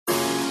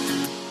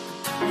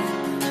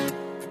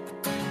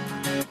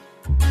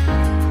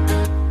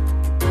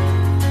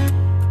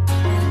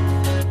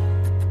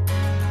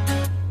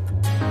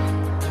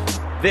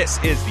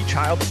This is the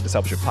Child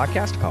Discipleship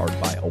Podcast powered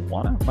by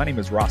Awana. My name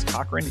is Ross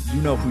Cochran.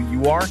 You know who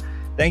you are.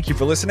 Thank you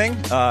for listening.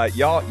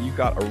 Y'all, you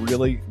got a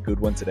really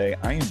good one today.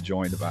 I am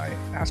joined by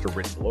Pastor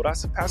Rich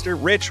Villodas. Pastor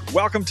Rich,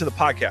 welcome to the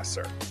podcast,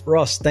 sir.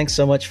 Ross, thanks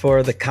so much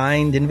for the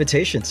kind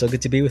invitation. So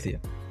good to be with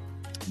you.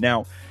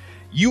 Now,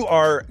 you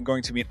are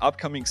going to be an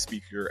upcoming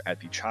speaker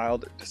at the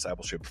Child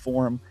Discipleship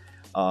Forum.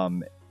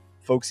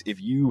 Folks, if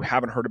you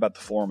haven't heard about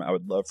the forum, I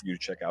would love for you to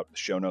check out the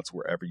show notes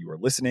wherever you are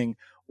listening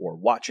or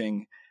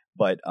watching.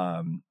 But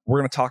we're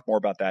going to talk more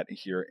about that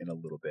here in a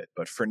little bit.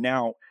 But for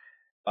now,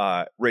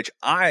 Rich,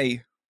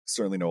 I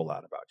certainly know a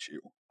lot about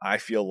you. I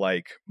feel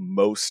like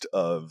most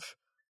of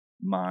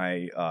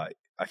my,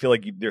 I feel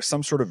like there's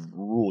some sort of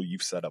rule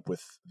you've set up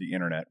with the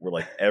internet where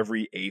like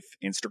every 8th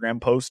Instagram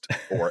post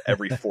or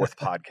every 4th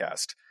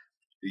podcast,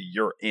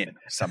 you're in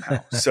somehow.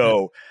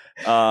 So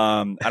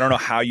I don't know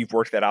how you've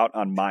worked that out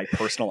on my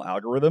personal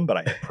algorithm, but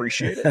I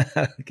appreciate it.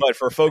 But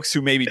for folks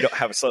who maybe don't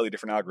have a slightly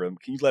different algorithm,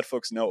 can you let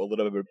folks know a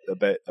little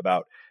bit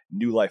about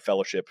New Life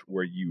Fellowship,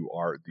 where you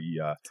are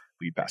the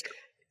lead pastor?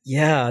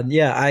 Yeah.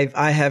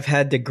 I have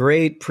had the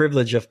great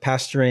privilege of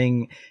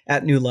pastoring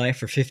at New Life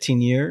for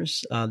 15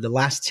 years, the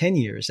last 10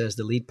 years as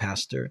the lead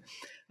pastor.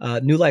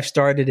 New Life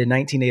started in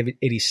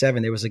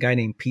 1987. There was a guy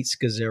named Pete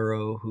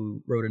Scazzaro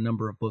who wrote a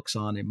number of books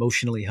on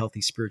emotionally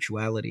healthy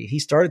spirituality. He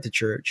started the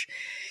church,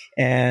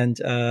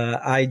 and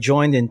I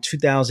joined in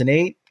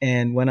 2008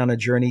 and went on a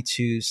journey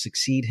to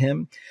succeed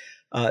him.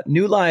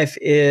 New Life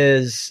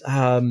is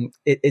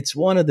it's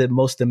one of the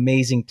most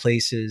amazing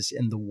places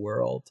in the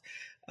world.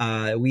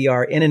 We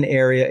are in an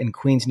area in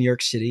Queens, New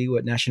York City,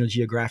 what National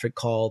Geographic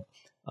called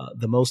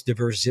the most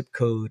diverse zip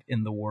code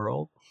in the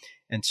world.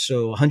 And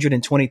so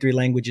 123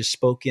 languages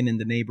spoken in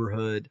the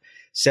neighborhood,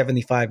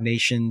 75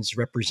 nations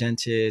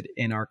represented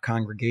in our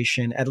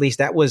congregation. At least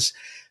that was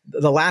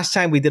the last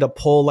time we did a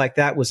poll like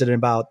that was in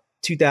about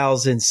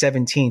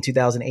 2017,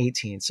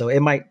 2018. So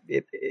it might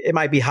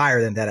be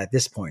higher than that at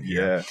this point.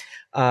 Yeah.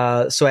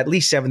 So at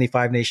least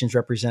 75 nations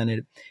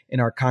represented in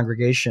our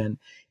congregation.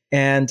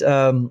 And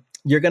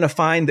you're going to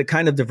find the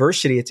kind of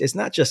diversity. It's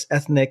not just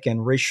ethnic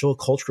and racial,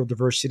 cultural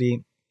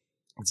diversity.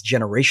 It's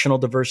generational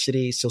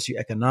diversity,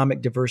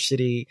 socioeconomic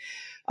diversity,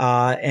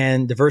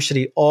 and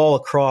diversity all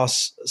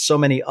across so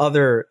many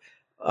other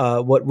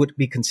what would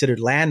be considered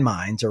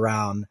landmines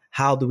around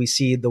how do we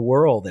see the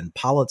world and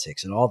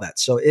politics and all that.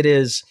 So it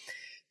is,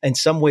 in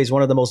some ways,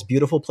 one of the most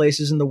beautiful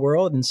places in the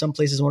world. In some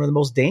places, one of the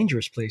most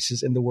dangerous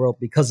places in the world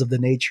because of the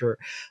nature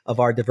of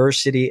our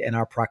diversity and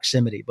our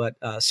proximity. But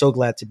so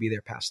glad to be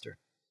there, Pastor.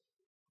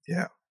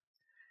 Yeah.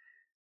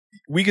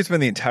 We could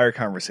spend the entire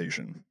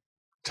conversation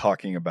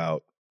talking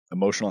about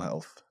emotional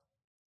health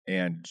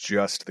and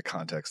just the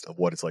context of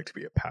what it's like to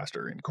be a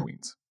pastor in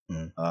Queens.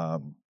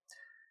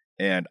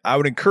 And I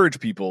would encourage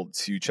people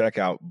to check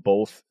out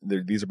both.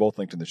 These are both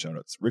linked in the show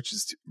notes.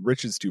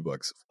 Rich's 2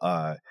 books,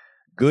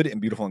 Good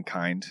and Beautiful and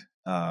Kind,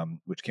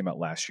 which came out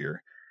last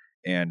year,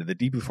 and The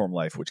Deeply Formed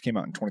Life, which came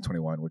out in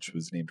 2021, which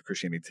was named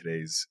Christianity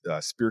Today's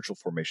Spiritual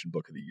Formation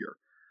Book of the Year.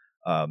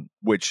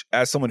 Which,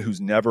 as someone who's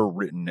never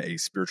written a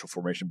spiritual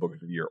formation book of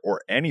the year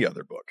or any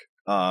other book,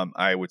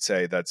 I would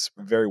say that's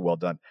very well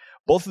done.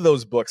 Both of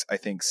those books, I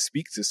think,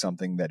 speak to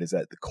something that is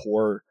at the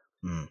core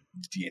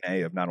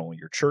DNA of not only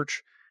your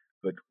church,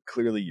 but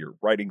clearly your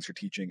writings, your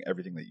teaching,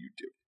 everything that you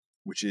do,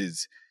 which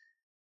is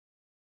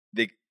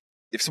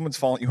if someone's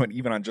following you, and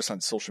even on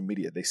social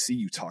media, they see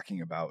you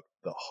talking about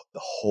the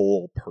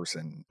whole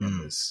person in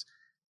this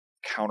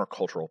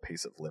countercultural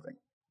pace of living.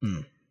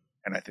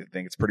 And I think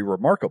it's pretty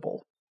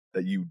remarkable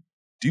that you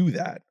do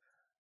that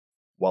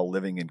while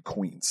living in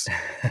Queens.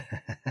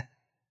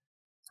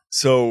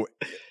 So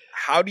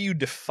how do you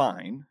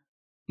define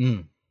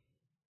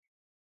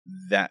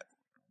that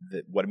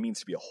what it means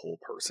to be a whole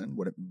person,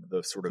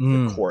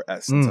 the core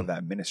essence of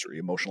that ministry,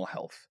 emotional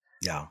health?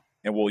 Yeah.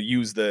 And we'll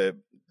use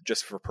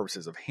just for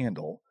purposes of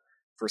handle,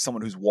 for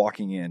someone who's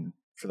walking in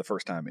for the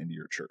first time into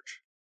your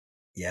church.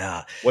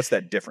 Yeah. What's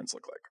that difference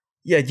look like?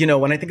 Yeah,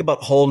 when I think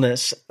about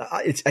wholeness,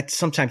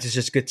 sometimes it's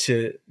just good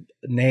to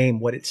name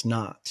what it's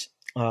not.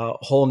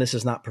 Wholeness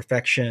is not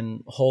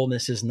perfection.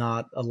 Wholeness is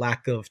not a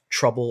lack of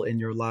trouble in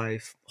your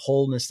life.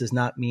 Wholeness does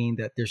not mean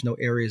that there's no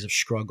areas of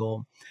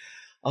struggle.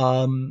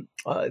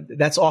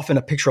 That's often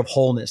a picture of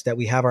wholeness, that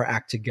we have our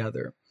act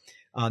together.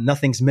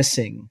 Nothing's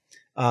missing,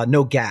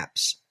 no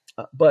gaps.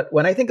 But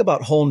when I think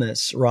about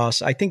wholeness,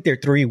 Ross, I think there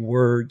are 3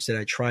 words that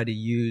I try to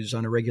use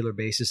on a regular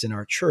basis in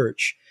our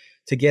church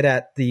to get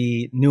at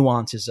the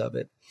nuances of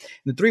it.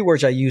 And the 3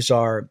 words I use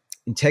are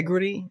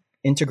integrity,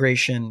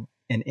 integration,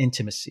 and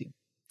intimacy.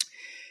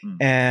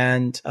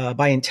 And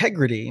by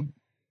integrity,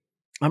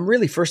 I'm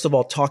really, first of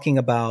all, talking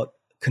about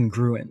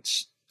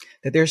congruence,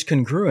 that there's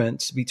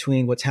congruence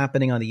between what's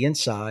happening on the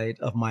inside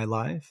of my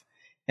life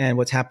and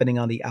what's happening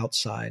on the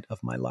outside of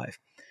my life.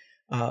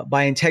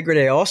 By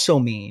integrity, I also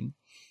mean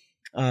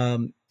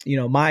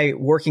my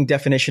working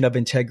definition of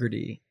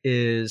integrity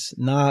is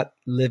not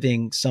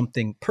living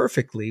something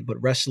perfectly,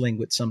 but wrestling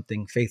with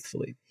something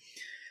faithfully.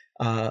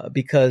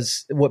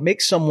 Because what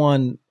makes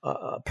someone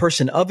a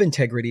person of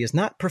integrity is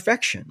not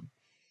perfection.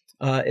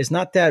 is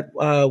not that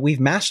we've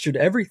mastered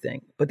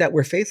everything, but that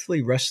we're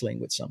faithfully wrestling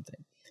with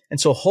something. And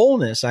so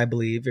wholeness, I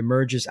believe,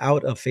 emerges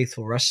out of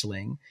faithful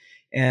wrestling,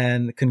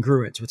 and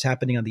congruence. What's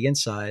happening on the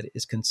inside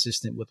is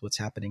consistent with what's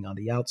happening on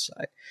the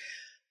outside.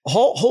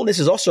 Wholeness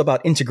is also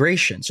about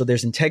integration. So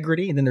there's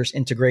integrity and then there's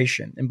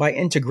integration. And by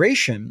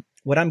integration,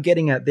 what I'm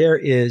getting at there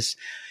is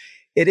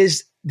it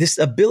is this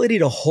ability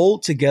to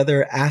hold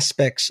together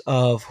aspects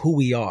of who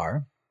we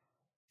are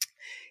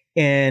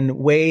in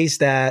ways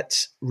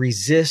that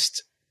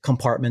resist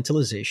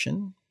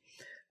compartmentalization.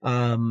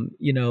 In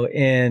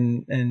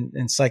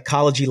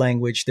psychology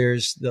language,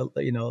 there's the,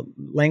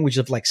 language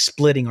of like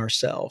splitting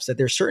ourselves, that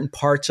there's certain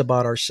parts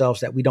about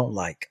ourselves that we don't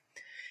like,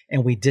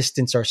 and we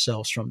distance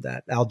ourselves from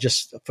that. I'll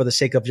just, for the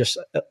sake of just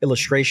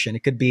illustration,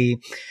 it could be,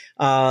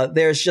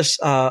 there's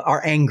just,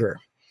 our anger.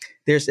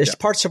 There's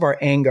parts of our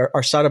anger,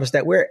 our side of us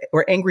that we're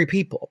angry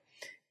people.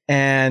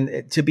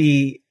 And to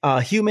be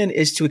human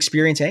is to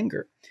experience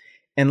anger.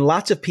 And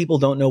lots of people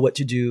don't know what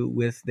to do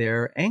with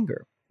their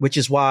anger, which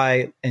is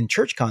why in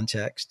church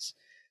contexts,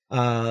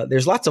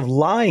 there's lots of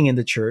lying in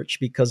the church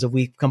because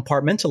we've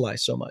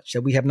compartmentalized so much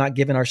that we have not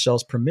given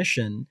ourselves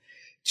permission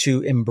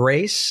to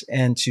embrace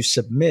and to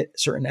submit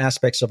certain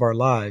aspects of our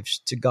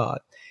lives to God.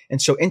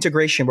 And so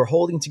integration, we're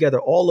holding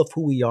together all of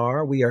who we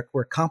are.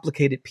 We're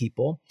complicated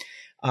people,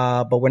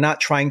 but we're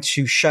not trying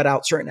to shut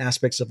out certain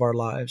aspects of our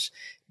lives,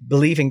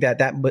 believing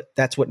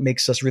that's what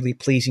makes us really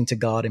pleasing to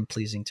God and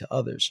pleasing to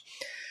others.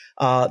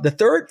 The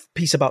third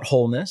piece about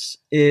wholeness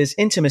is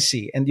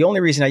intimacy. And the only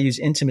reason I use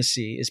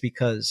intimacy is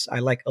because I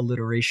like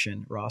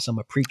alliteration, Ross. I'm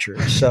a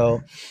preacher.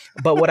 So,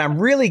 but what I'm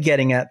really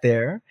getting at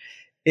there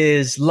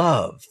is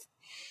love.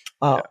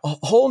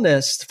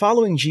 Wholeness,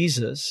 following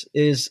Jesus,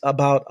 is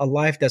about a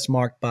life that's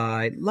marked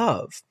by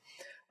love,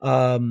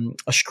 a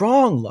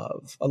strong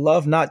love, a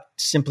love not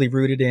simply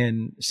rooted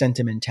in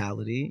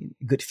sentimentality,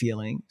 good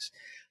feelings,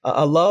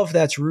 a love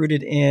that's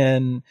rooted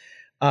in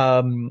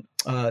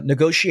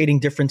negotiating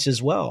differences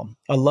well,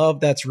 a love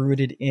that's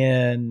rooted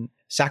in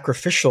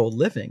sacrificial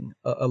living,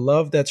 a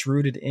love that's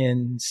rooted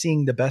in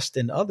seeing the best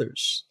in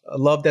others, a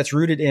love that's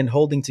rooted in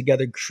holding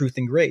together truth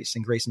and grace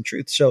and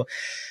truth. So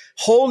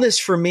wholeness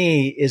for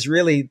me is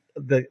really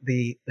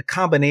the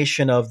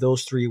combination of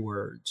those three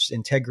words: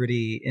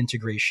 integrity,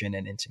 integration,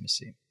 and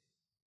intimacy.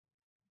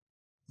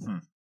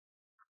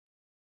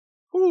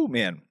 Oh,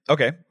 man.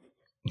 Okay.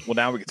 Well,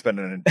 now we could spend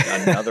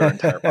another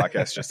entire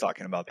podcast just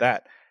talking about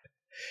that.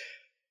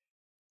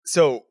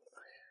 So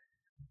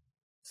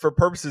for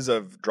purposes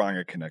of drawing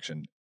a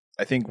connection,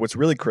 I think what's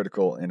really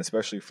critical, and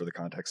especially for the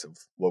context of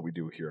what we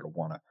do here at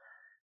Awana,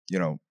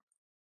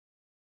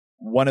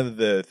 one of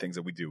the things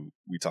that we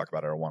talk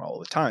about at Awana all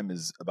the time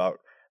is about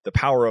the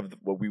power of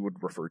what we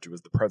would refer to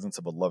as the presence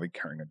of a loving,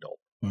 caring adult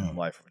in the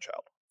life of a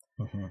child.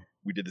 Mm-hmm.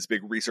 We did this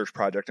big research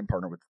project in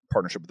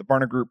partnership with the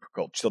Barna Group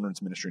called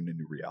Children's Ministry in a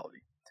New Reality.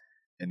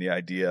 And the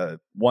idea,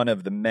 one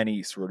of the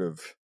many sort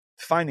of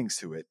findings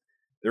to it,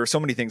 there were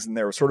so many things in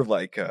there. It was sort of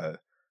like,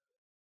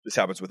 this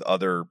happens with I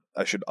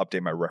should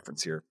update my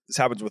reference here. This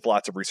happens with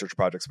lots of research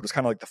projects, but it's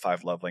kind of like the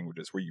 5 love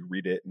languages, where you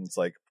read it and it's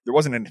like, there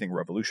wasn't anything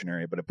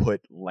revolutionary, but it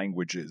put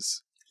language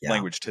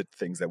to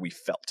things that we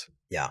felt.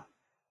 Yeah.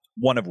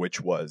 One of which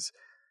was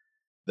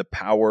the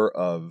power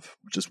of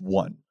just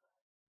one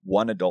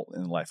adult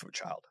in the life of a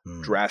child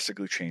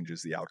drastically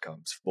changes the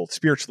outcomes, both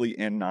spiritually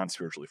and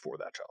non-spiritually, for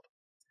that child.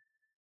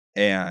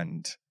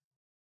 And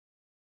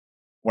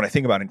when I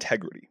think about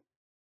integrity,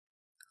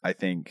 I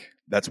think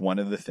that's one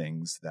of the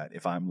things that,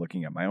 if I'm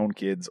looking at my own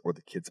kids or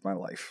the kids of my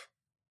life,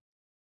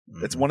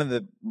 it's one of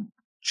the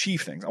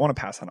chief things. I want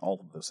to pass on all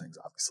of those things,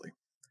 obviously,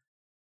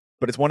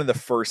 but it's one of the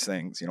first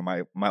things.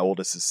 My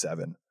oldest is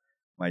 7.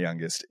 My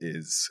youngest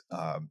is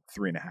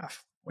 3.5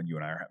 when you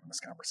and I are having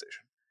this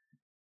conversation.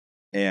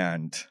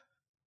 And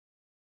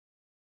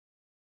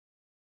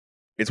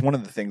it's one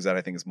of the things that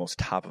I think is most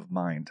top of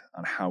mind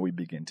on how we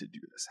begin to do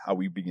this, how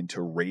we begin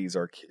to raise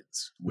our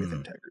kids with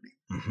integrity.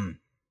 Mm-hmm.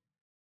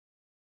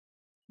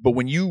 But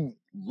when you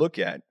look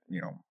at,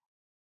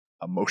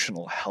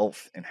 emotional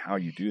health and how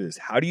you do this,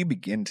 how do you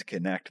begin to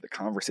connect the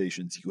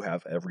conversations you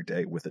have every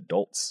day with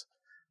adults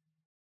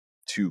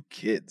to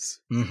kids?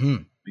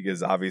 Mm-hmm.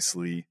 Because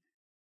obviously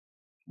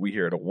we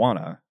here at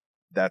Awana,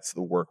 that's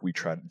the work we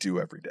try to do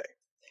every day.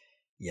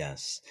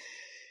 Yes.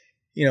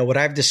 What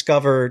I've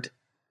discovered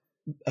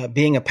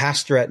being a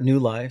pastor at New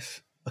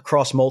Life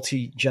across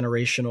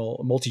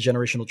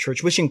multi-generational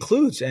church, which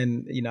includes,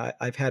 and,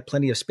 I've had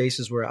plenty of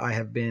spaces where I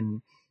have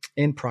been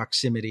in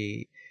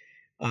proximity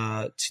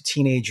to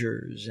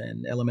teenagers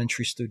and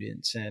elementary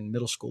students and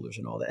middle schoolers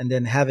and all that. And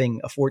then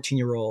having a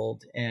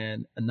 14-year-old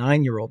and a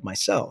 9-year-old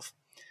myself,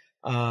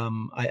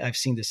 I've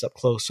seen this up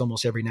close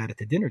almost every night at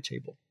the dinner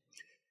table.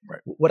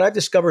 Right. What I've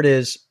discovered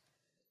is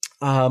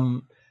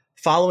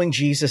following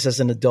Jesus as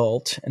an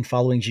adult and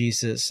following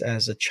Jesus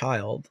as a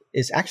child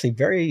is actually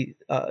very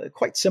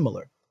quite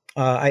similar.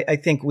 I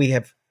think we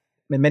have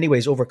in many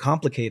ways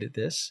overcomplicated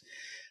this.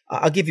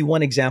 I'll give you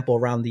one example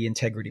around the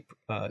integrity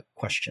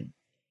question.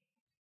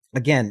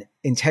 Again,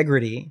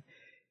 integrity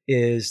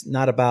is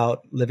not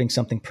about living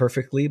something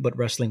perfectly, but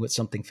wrestling with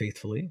something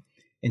faithfully.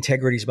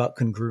 Integrity is about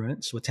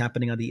congruence. What's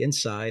happening on the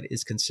inside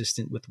is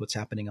consistent with what's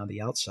happening on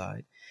the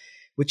outside,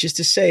 which is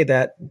to say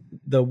that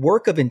the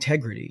work of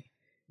integrity,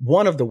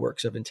 one of the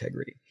works of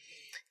integrity,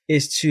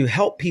 is to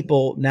help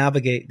people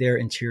navigate their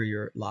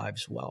interior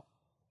lives well.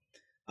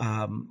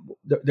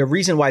 The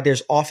reason why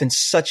there's often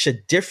such a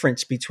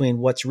difference between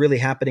what's really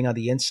happening on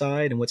the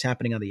inside and what's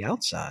happening on the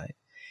outside,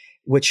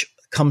 which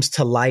comes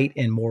to light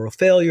in moral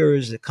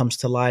failures, it comes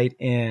to light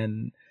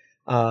in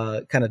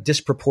kind of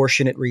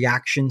disproportionate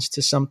reactions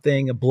to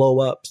something,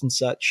 blow-ups and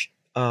such,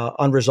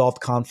 unresolved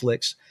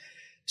conflicts.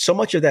 So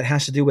much of that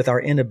has to do with our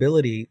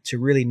inability to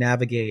really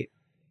navigate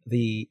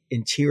the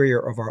interior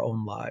of our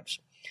own lives.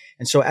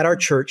 And so at our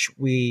church,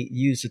 we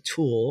use a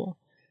tool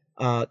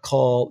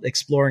called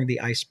Exploring the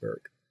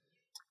Iceberg.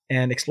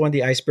 And Exploring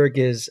the Iceberg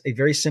is a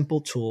very simple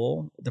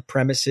tool. The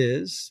premise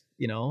is,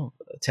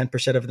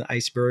 10% of the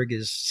iceberg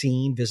is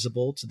seen,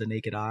 visible to the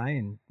naked eye,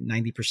 and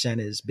 90%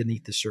 is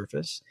beneath the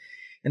surface.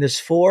 And there's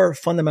 4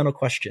 fundamental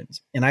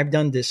questions. And I've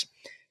done this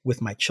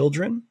with my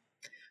children.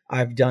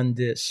 I've done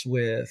this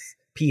with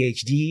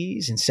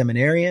PhDs and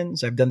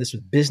seminarians. I've done this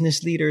with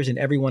business leaders and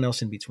everyone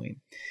else in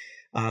between.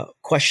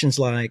 Questions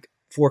like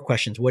 4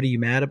 questions. What are you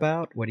mad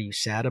about? What are you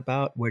sad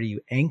about? What are you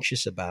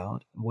anxious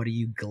about? What are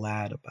you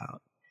glad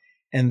about?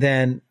 And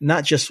then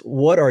not just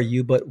what are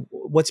you, but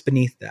what's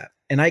beneath that.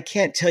 And I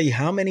can't tell you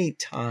how many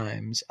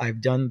times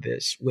I've done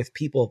this with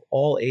people of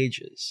all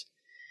ages.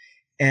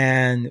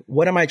 And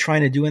what am I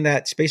trying to do in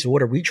that space? Or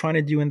what are we trying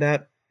to do in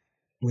that?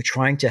 We're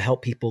trying to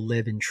help people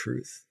live in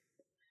truth.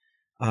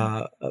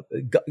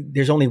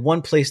 There's only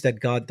one place that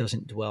God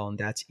doesn't dwell, and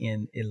that's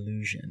in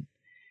illusion.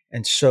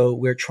 And so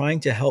we're trying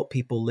to help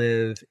people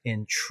live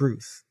in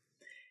truth.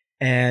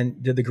 And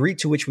the degree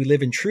to which we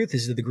live in truth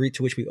is the degree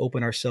to which we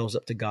open ourselves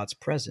up to God's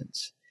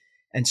presence.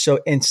 And so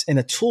in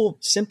a tool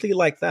simply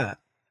like that,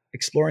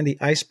 Exploring the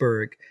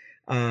Iceberg,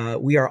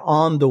 we are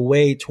on the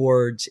way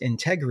towards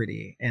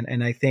integrity.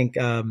 And I think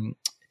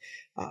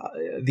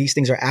these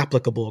things are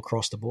applicable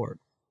across the board.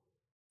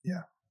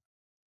 Yeah.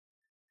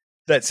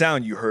 That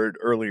sound you heard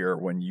earlier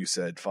when you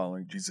said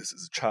following Jesus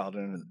as a child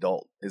and an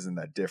adult isn't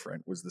that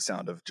different was the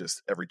sound of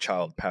just every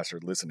child pastor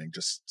listening,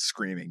 just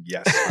screaming,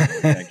 yes,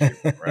 thank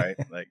you, right?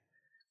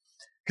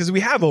 Because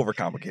we have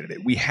overcomplicated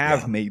it. We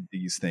have made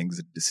these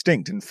things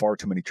distinct in far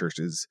too many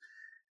churches,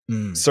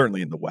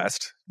 certainly in the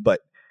West,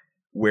 but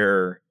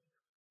where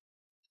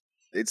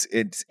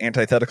it's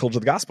antithetical to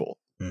the gospel.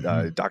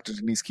 Dr.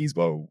 Denise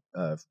Keysbow,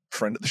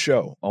 friend of the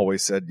show,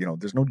 always said,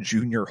 there's no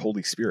junior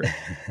Holy Spirit.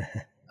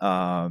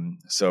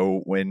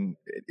 So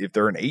if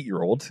they're an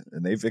 8-year-old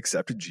and they've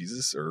accepted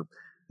Jesus, or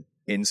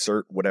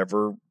insert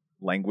whatever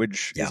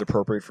language is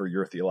appropriate for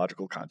your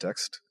theological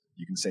context,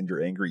 you can send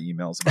your angry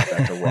emails about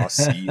that to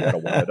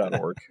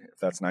rossc@awanda.org if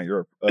that's not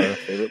your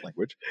favorite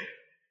language.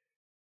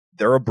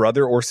 They're a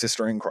brother or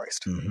sister in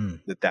Christ.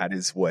 That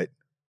is what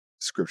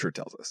Scripture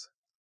tells us.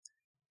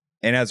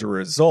 And as a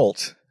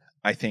result,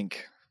 I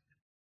think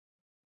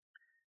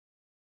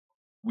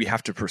we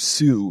have to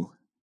pursue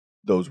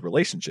those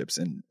relationships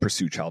and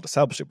pursue child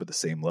discipleship with the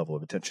same level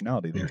of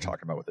intentionality that you're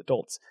talking about with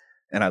adults.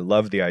 And I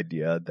love the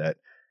idea that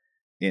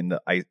in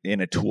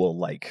a tool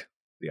like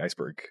the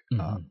iceberg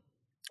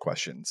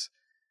questions,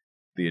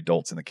 the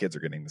adults and the kids are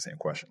getting the same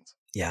questions.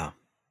 Yeah.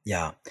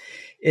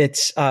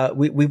 It's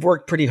we've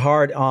worked pretty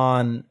hard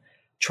on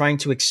trying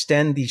to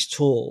extend these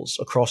tools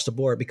across the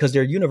board because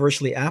they're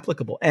universally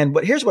applicable.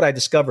 But here's what I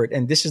discovered,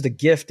 and this is the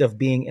gift of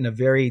being in a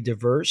very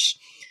diverse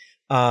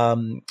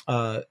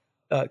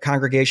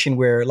congregation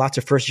where lots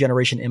of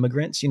first-generation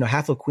immigrants,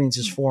 half of Queens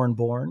is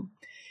foreign-born.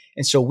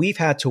 And so we've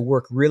had to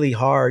work really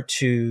hard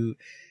to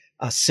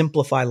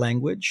simplify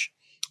language,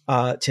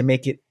 to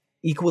make it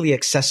equally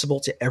accessible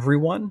to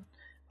everyone.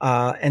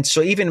 And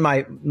so even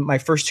my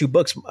first 2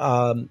 books,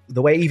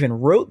 the way I even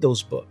wrote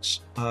those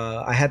books,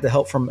 I had the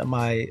help from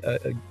my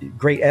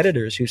great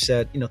editors who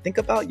said, think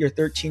about your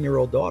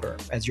 13-year-old daughter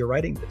as you're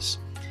writing this.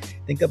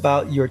 Think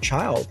about your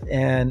child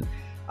and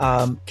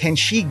can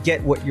she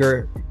get what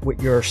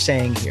you're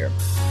saying here?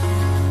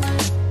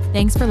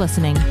 Thanks for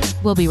listening.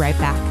 We'll be right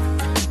back.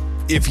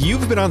 If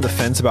you've been on the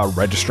fence about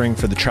registering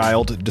for the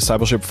Child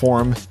Discipleship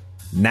Forum,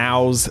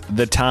 now's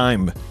the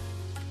time.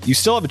 You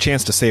still have a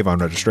chance to save on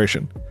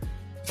registration.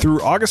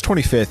 Through August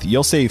 25th,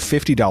 you'll save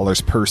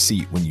 $50 per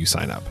seat when you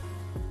sign up.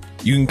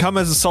 You can come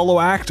as a solo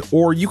act,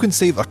 or you can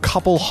save a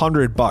couple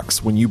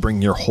 $100 when you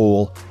bring your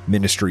whole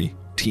ministry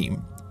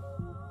team.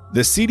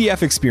 The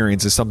CDF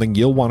experience is something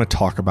you'll want to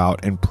talk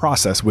about and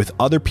process with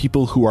other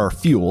people who are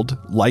fueled,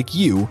 like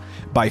you,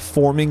 by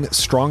forming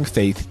strong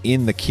faith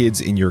in the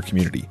kids in your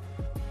community.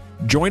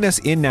 Join us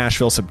in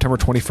Nashville September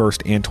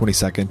 21st and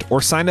 22nd,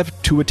 or sign up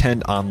to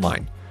attend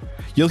online.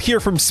 You'll hear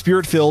from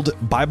spirit-filled,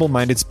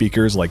 Bible-minded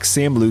speakers like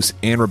Sam Luce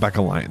and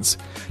Rebecca Lyons.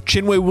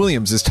 Chinwe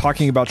Williams is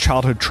talking about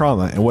childhood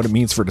trauma and what it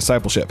means for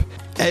discipleship.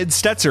 Ed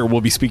Stetzer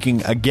will be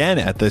speaking again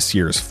at this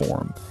year's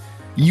forum.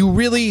 You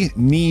really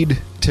need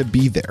to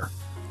be there.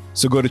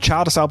 So go to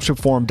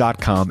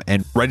childdiscipleshipforum.com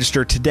and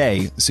register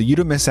today so you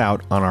don't miss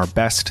out on our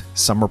best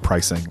summer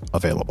pricing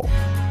available.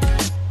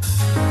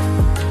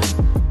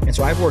 And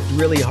so I've worked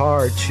really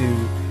hard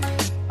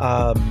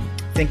to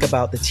think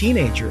about the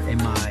teenager in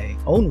my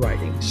own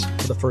writings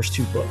for the first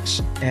two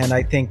books. And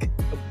I think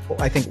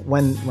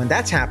when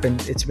that's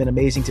happened, it's been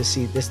amazing to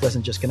see this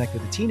doesn't just connect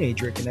with the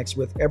teenager, it connects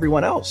with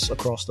everyone else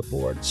across the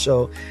board.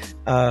 So,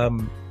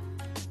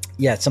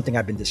 it's something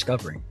I've been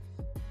discovering.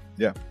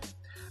 Yeah.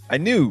 I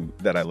knew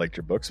that I liked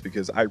your books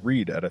because I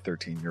read at a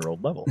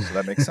 13-year-old level. So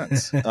that makes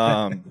sense.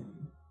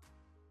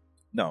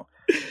 No.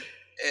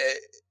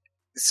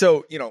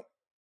 So,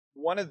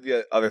 one of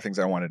the other things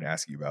I wanted to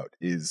ask you about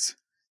is,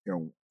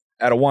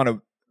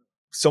 Attawana,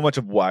 so much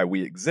of why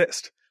we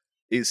exist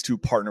is to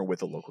partner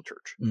with a local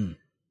church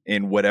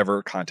in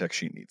whatever context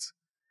she needs,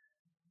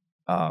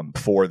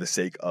 for the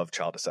sake of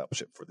child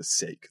discipleship, for the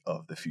sake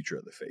of the future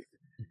of the faith.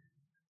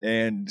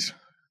 And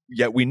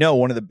yet we know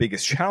one of the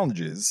biggest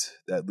challenges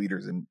that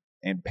leaders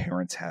and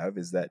parents have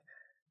is that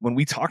when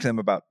we talk to them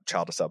about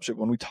child discipleship,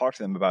 when we talk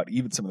to them about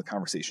even some of the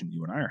conversation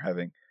you and I are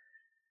having,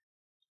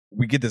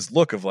 we get this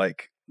look of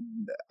like,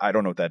 I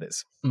don't know what that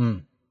is.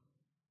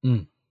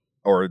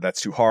 Or that's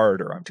too hard,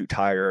 or I'm too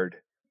tired.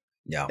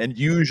 Yeah. And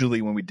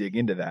usually when we dig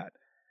into that,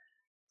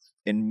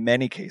 in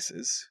many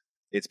cases,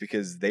 it's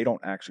because they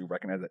don't actually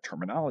recognize that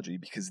terminology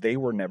because they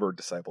were never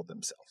discipled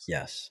themselves.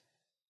 Yes.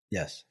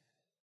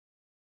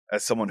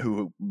 As someone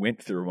who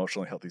went through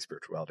emotionally healthy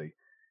spirituality,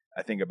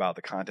 I think about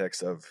the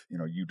context of,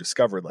 you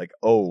discovered like,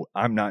 oh,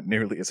 I'm not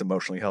nearly as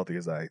emotionally healthy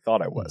as I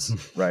thought I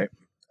was, right?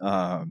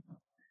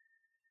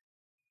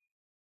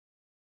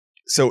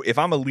 So if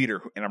I'm a leader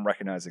and I'm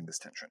recognizing this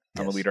tension,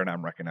 I'm a leader and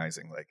I'm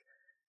recognizing like,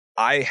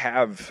 I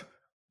have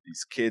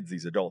these kids,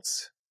 these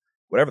adults,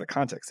 whatever the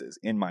context is,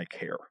 in my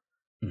care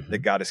that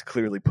God has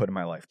clearly put in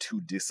my life to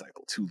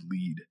disciple, to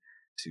lead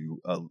to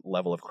a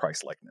level of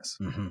Christ-likeness.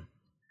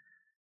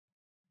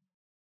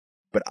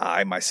 But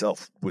I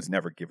myself was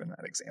never given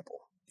that example.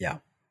 Yeah.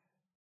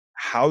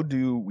 How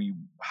do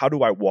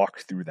I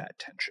walk through that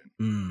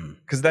tension?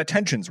 Because that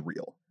tension's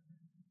real.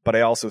 But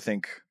I also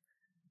think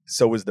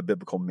so is the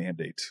biblical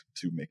mandate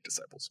to make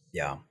disciples.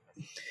 Yeah.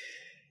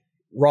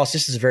 Ross,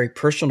 this is a very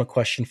personal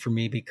question for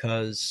me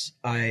because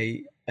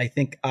I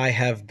think I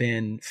have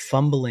been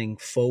fumbling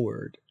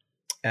forward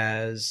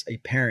as a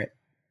parent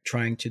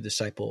trying to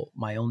disciple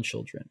my own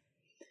children.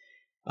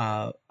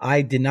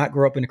 I did not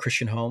grow up in a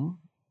Christian home.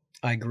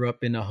 I grew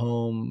up in a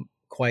home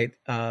quite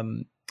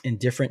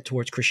indifferent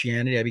towards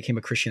Christianity. I became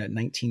a Christian at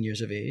 19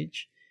 years of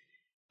age.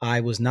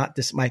 I was not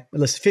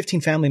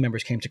 15 family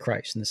members came to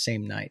Christ in the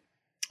same night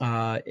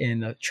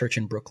in a church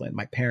in Brooklyn.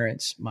 My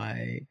parents,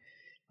 my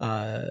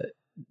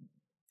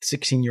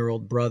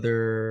 16-year-old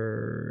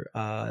brother,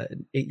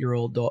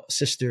 8-year-old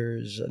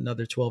sisters,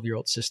 another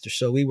 12-year-old sister.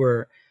 So we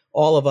were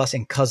all of us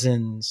and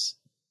cousins,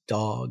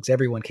 dogs,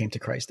 everyone came to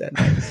Christ that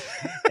night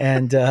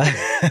and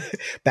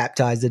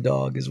baptized the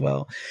dog as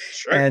well.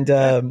 Sure.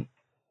 And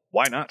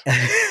why not?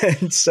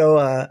 And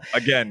so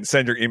again,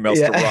 send your emails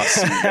to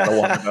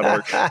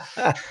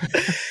Russ@attawana.org.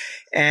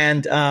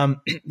 And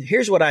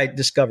here's what I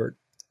discovered.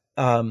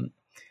 When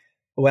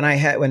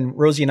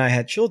Rosie and I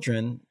had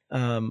children,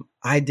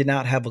 I did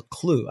not have a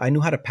clue. I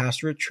knew how to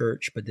pastor a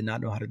church, but did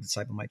not know how to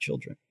disciple my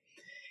children.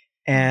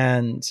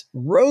 And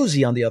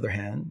Rosie, on the other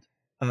hand,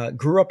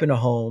 grew up in a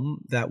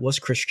home that was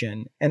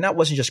Christian, and that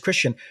wasn't just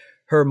Christian.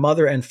 Her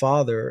mother and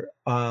father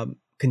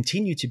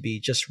continue to be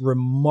just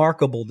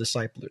remarkable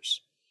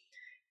disciplers.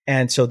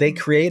 And so they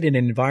created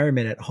an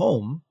environment at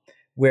home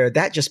where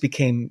that just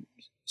became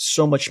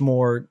so much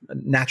more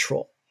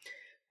natural.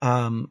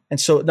 And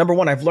so, number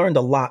one, I've learned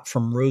a lot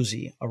from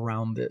Rosie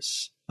around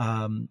this.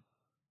 And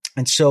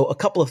so a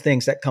couple of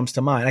things that comes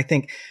to mind. I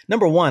think,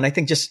 number one, I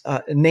think just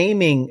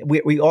naming,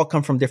 we all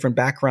come from different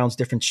backgrounds,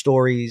 different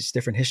stories,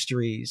 different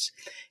histories.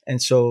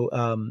 And so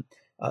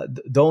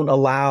don't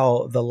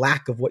allow the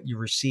lack of what you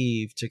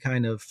receive to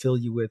kind of fill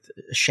you with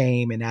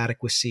shame,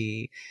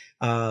 inadequacy.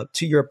 To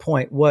your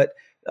point, what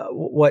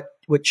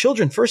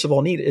children, first of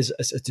all, need is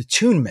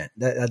attunement.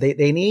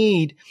 They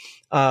need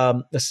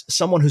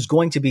someone who's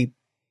going to be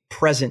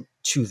present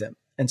to them.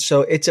 And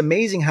so it's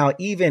amazing how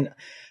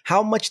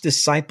much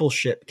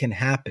discipleship can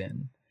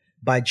happen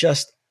by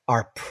just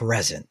our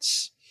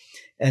presence.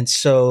 And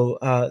so,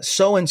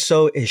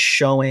 so-and-so is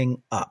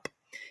showing up.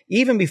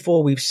 Even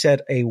before we've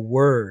said a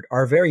word,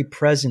 our very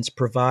presence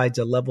provides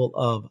a level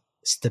of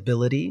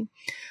stability,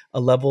 a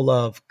level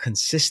of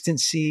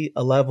consistency,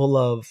 a level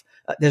of,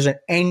 there's an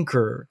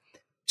anchor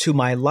to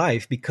my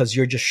life because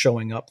you're just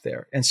showing up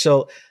there. And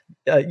so,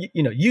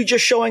 you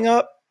just showing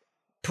up,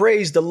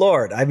 praise the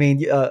Lord. I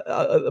mean,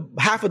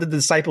 half of the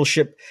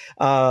discipleship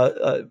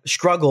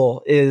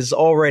struggle is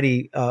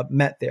already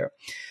met there.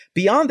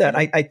 Beyond that,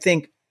 I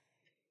think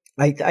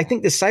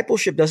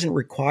discipleship doesn't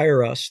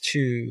require us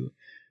to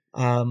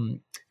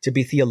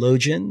be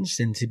theologians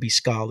and to be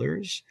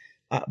scholars,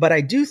 but I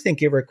do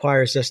think it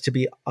requires us to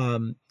be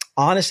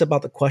honest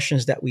about the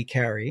questions that we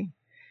carry,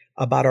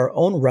 about our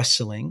own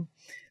wrestling,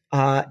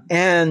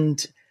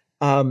 and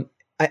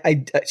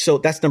So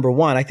that's number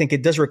one. I think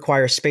it does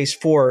require space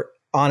for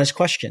honest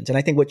questions. And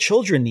I think what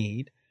children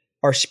need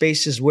are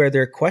spaces where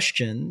their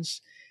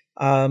questions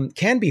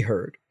can be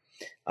heard.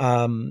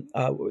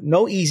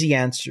 No easy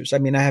answers. I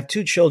mean, I have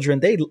two children.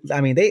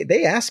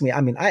 They ask me,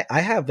 I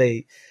have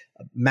a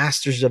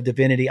master's of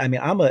divinity. I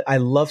mean, I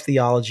love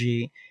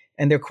theology,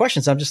 and their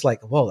questions, I'm just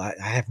like, whoa, I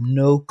have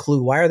no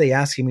clue. Why are they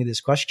asking me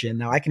this question?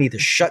 Now I can either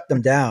shut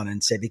them down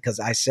and say, because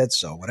I said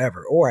so,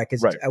 whatever, or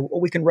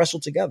we can wrestle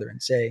together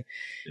and say,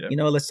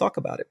 let's talk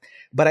about it.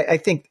 But I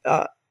think,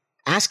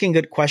 asking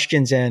good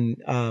questions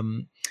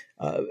and,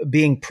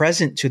 being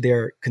present to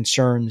their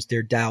concerns,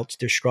 their doubts,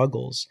 their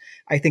struggles,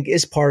 I think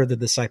is part of the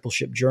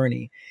discipleship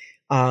journey.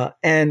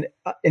 And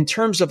in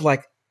terms of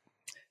like,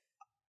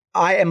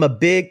 I am a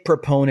big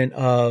proponent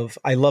of,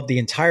 I love the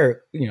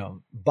entire,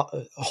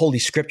 Holy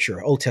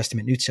Scripture, Old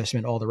Testament, New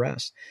Testament, all the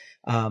rest.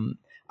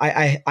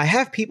 I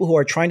have people who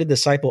are trying to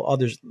disciple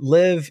others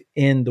live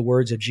in the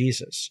words of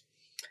Jesus.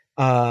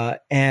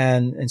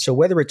 And so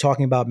whether we're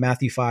talking about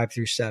Matthew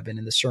 5-7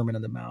 in the Sermon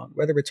on the Mount,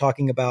 whether we're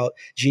talking about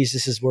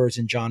Jesus's words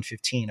in John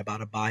 15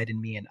 about abide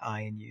in me and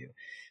I in you,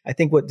 I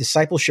think what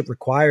discipleship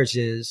requires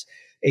is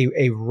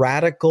a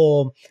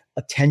radical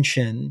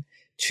attention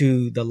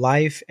to the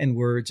life and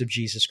words of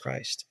Jesus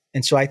Christ.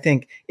 And so I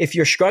think if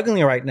you're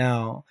struggling right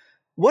now,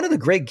 one of the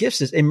great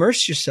gifts is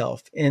immerse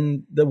yourself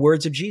in the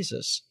words of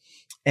Jesus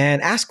and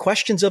ask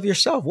questions of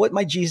yourself. What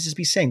might Jesus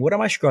be saying? What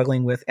am I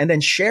struggling with? And then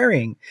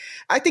sharing.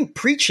 I think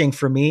preaching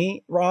for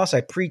me, Ross,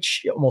 I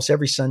preach almost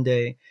every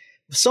Sunday.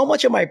 So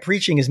much of my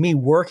preaching is me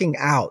working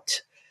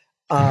out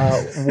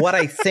what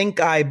I think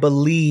I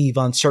believe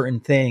on certain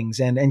things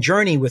and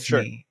journey with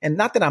me. And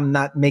not that I'm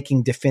not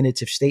making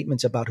definitive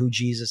statements about who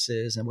Jesus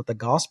is and what the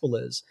gospel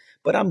is,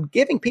 but I'm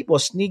giving people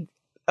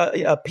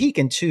a peek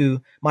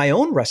into my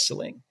own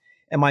wrestling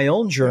and my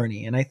own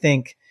journey. And I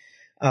think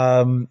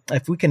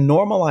if we can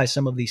normalize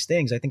some of these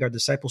things, I think our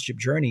discipleship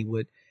journey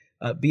would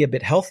be a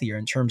bit healthier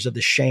in terms of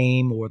the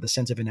shame or the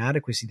sense of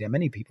inadequacy that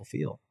many people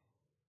feel.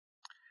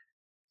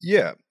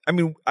 Yeah. I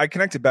mean, I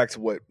connected back to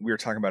what we were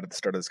talking about at the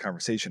start of this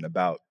conversation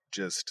about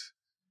just,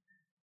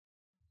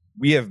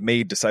 we have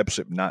made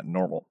discipleship not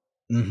normal.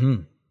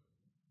 Mm-hmm.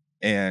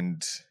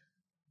 And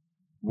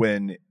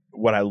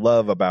what I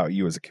love about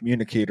you as a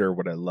communicator,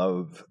 what I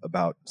love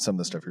about some of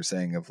the stuff you're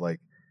saying of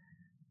like,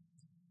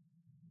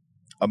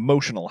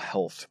 emotional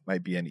health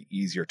might be an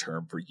easier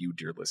term for you,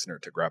 dear listener,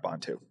 to grab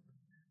onto,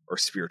 or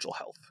spiritual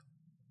health.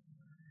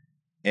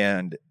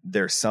 And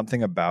there's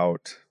something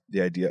about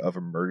the idea of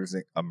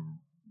immersion.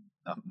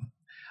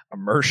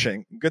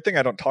 Good thing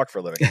I don't talk for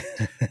a living.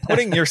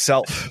 Putting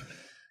yourself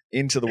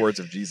into the words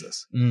of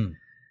Jesus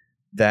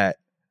that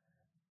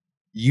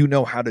you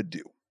know how to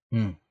do.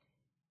 And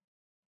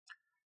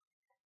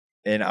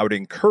I would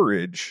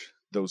encourage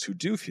those who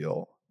do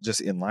feel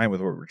just in line with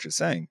what we're just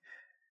saying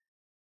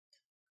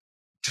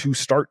to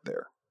start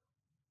there.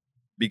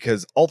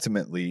 Because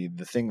ultimately,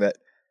 the thing that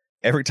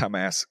every time I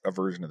ask a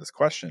version of this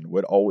question,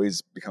 what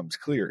always becomes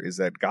clear is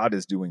that God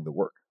is doing the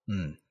work.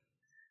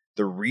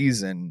 The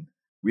reason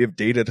we have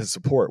data to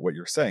support what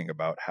you're saying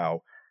about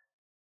how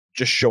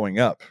just showing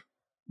up,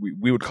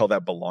 we would call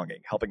that belonging,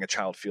 helping a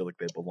child feel like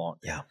they belong.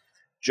 Yeah.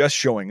 Just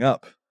showing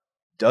up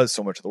does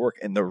so much of the work.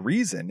 And the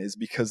reason is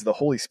because the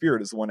Holy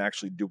Spirit is the one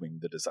actually doing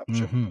the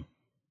discipleship.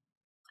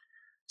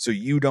 So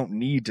you don't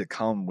need to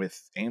come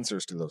with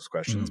answers to those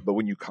questions, but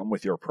when you come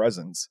with your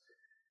presence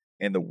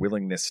and the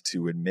willingness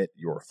to admit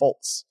your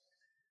faults,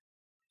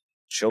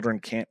 children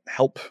can't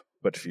help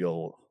but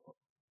feel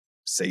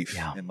safe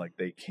and like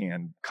they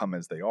can come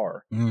as they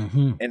are.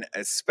 And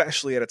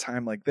especially at a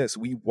time like this,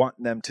 we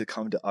want them to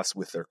come to us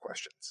with their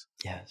questions.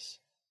 Yes.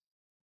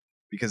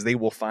 Because they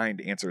will find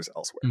answers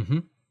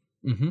elsewhere.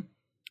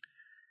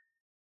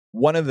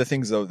 One of the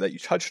things though that you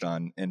touched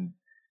on, and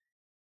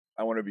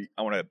I want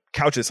to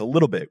couch this a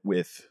little bit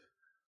with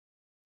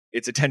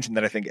its attention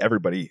that I think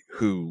everybody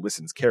who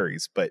listens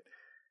carries, but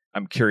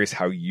I'm curious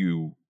how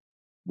you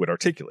would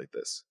articulate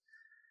this.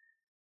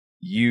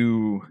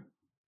 You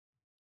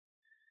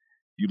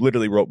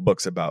literally wrote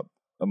books about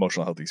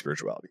emotional healthy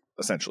spirituality,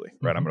 essentially,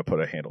 right? I'm going to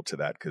put a handle to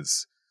that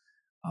because,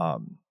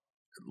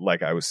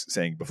 like I was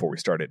saying before we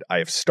started, I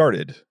have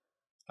started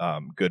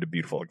Good,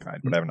 Beautiful, and Kind,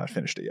 but I have not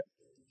finished it yet.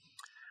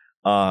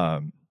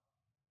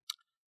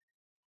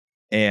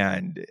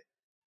 And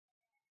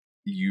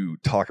you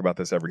talk about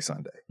this every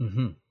Sunday.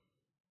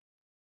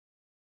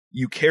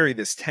 You carry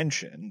this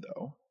tension,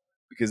 though,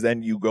 because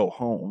then you go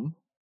home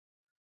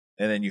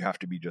and then you have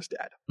to be just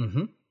dad.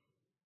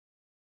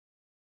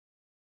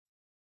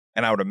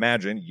 And I would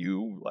imagine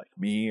you, like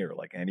me, or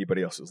like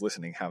anybody else who's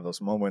listening, have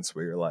those moments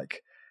where you're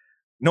like,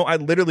 no, I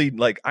literally,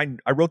 like, I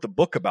wrote the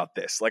book about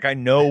this. Like, I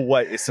know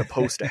what is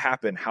supposed to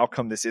happen. How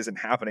come this isn't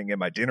happening at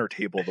my dinner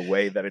table the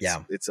way that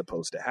it's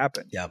supposed to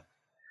happen? Yeah.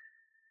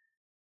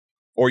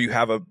 Or you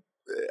have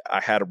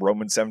I had a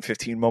Romans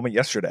 7:15 moment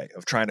yesterday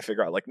of trying to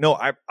figure out, like, no,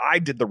 I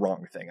did the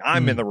wrong thing.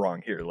 I'm in the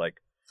wrong here. Like,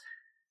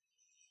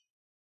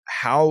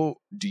 how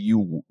do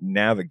you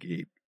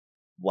navigate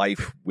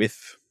life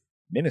with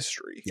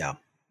ministry? Yeah.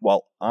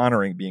 while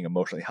honoring being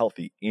emotionally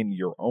healthy in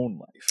your own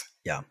life?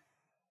 Yeah.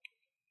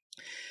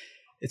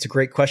 It's a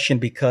great question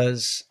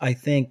because I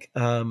think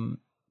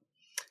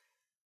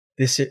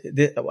this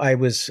I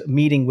was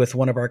meeting with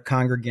one of our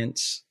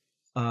congregants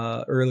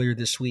earlier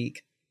this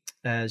week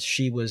as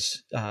she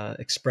was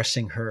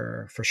expressing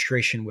her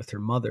frustration with her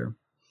mother.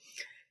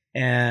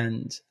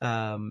 And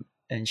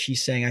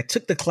she's saying, I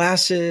took the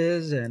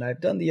classes and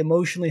I've done the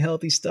emotionally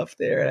healthy stuff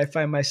there, and I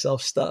find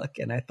myself stuck.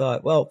 And I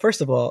thought, well,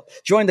 first of all,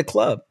 join the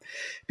club,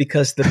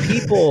 because the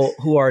people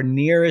who are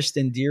nearest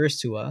and dearest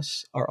to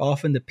us are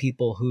often the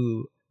people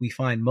who we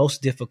find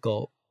most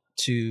difficult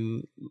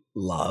to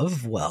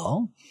love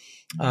well,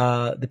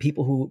 the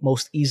people who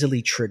most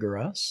easily trigger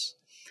us.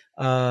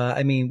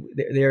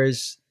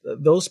 There's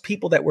those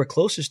people that we're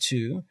closest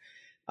to,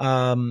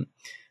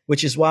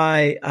 which is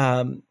why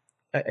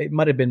it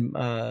might have been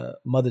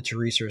Mother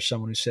Teresa or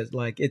someone who said,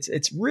 like,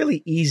 it's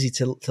really easy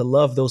to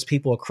love those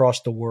people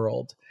across the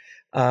world,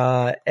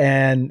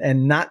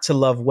 and not to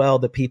love well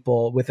the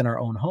people within our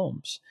own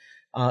homes.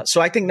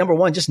 So I think number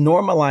one, just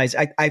normalize.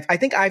 I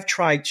think I've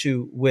tried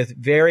to, with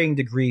varying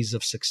degrees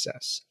of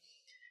success,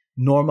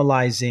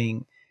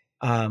 normalizing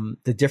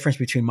the difference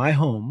between my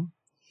home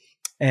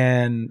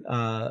and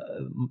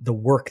the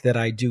work that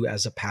I do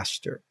as a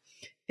pastor.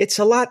 It's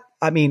a lot.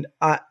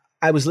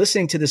 I was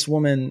listening to this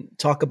woman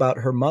talk about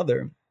her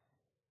mother,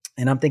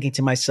 and I'm thinking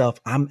to myself,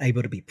 I'm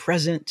able to be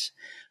present.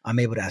 I'm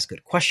able to ask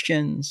good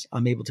questions.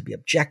 I'm able to be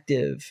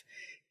objective.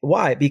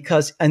 Why?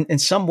 Because in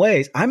some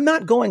ways, I'm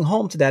not going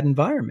home to that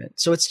environment.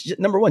 So it's,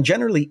 number one,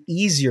 generally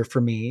easier for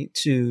me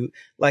to,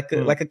 like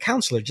a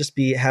counselor, just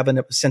be having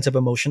a sense of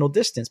emotional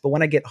distance. But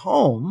when I get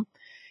home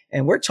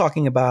and we're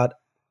talking about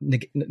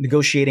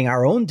negotiating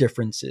our own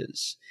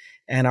differences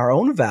and our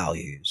own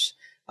values,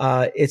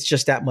 it's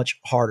just that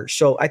much harder.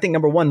 So I think,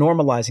 number one,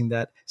 normalizing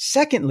that.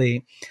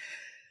 Secondly,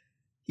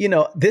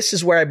 this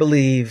is where I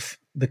believe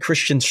the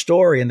Christian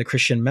story and the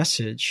Christian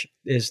message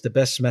is the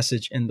best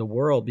message in the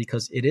world,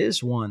 because it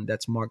is one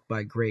that's marked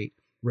by great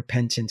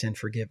repentance and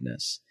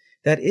forgiveness.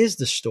 That is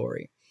the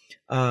story.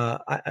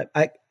 Our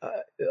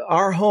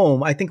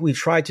home, I think we've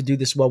tried to do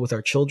this well with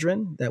our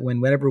children, that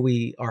whenever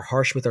we are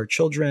harsh with our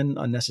children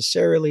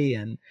unnecessarily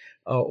and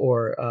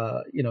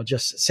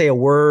just say a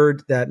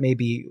word that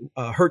maybe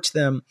hurts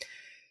them,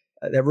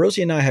 that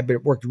Rosie and I have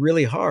worked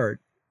really hard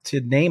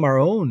to name our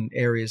own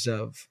areas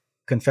of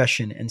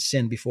confession and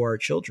sin before our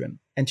children,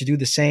 and to do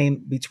the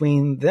same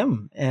between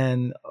them,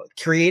 and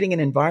creating an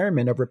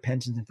environment of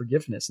repentance and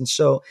forgiveness. And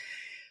so,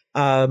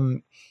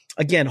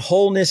 again,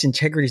 wholeness,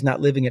 integrity is not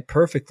living it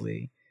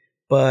perfectly,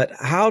 but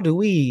how do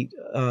we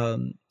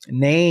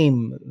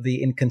name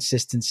the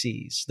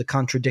inconsistencies, the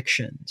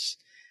contradictions,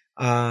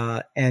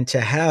 and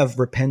to have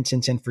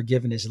repentance and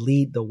forgiveness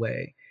lead the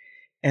way?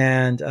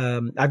 And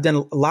I've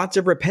done lots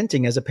of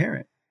repenting as a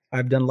parent.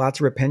 I've done lots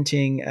of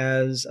repenting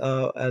as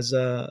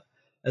a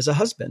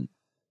husband,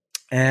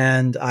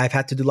 and I've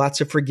had to do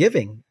lots of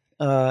forgiving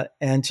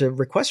and to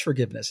request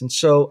forgiveness. And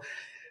so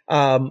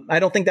I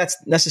don't think that's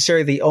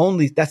necessarily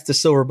that's the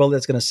silver bullet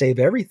that's going to save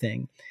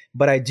everything.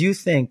 But I do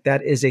think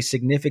that is a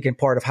significant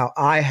part of how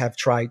I have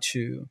tried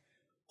to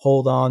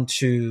hold on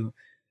to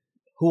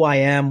who I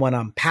am when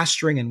I'm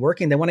pastoring and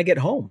working, then when I get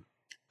home.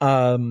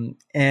 Now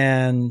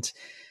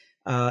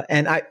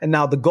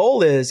the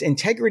goal is,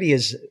 integrity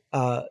is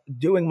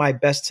doing my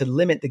best to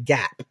limit the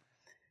gap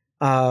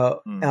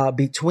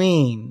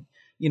between,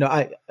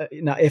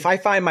 if I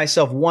find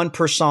myself one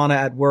persona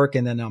at work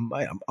and then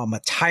I'm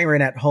a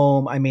tyrant at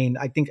home, I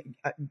think,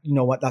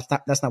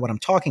 that's not what I'm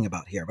talking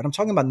about here, but I'm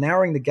talking about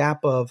narrowing the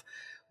gap of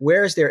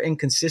where is there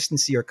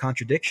inconsistency or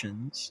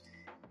contradictions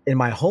in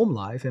my home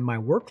life, in my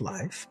work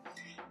life,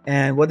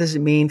 and what does it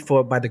mean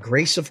by the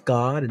grace of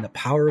God and the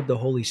power of the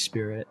Holy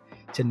Spirit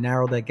to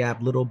narrow that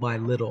gap little by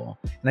little.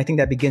 And I think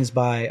that begins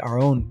by our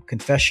own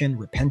confession,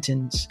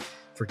 repentance,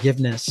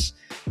 forgiveness.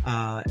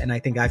 And I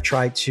think I've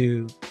tried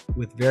to,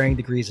 with varying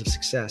degrees of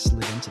success,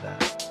 live into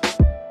that.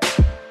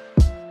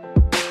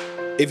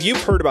 If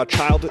you've heard about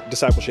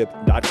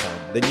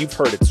childdiscipleship.com, then you've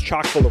heard it's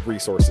chock full of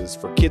resources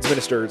for kids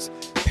ministers,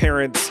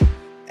 parents,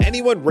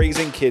 anyone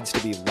raising kids to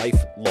be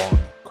lifelong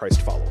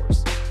Christ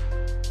followers.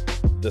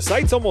 The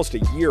site's almost a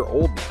year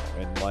old now,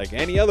 and like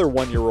any other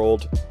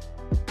 1-year-old,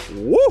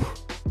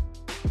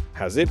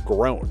 has it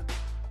grown.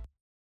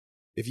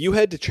 If you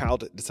head to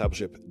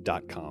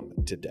childdiscipleship.com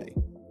today,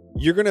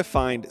 you're going to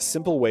find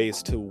simple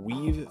ways to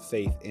weave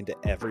faith into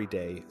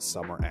everyday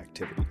summer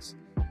activities.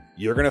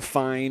 You're going to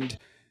find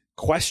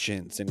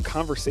questions and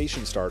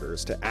conversation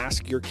starters to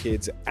ask your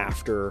kids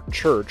after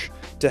church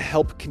to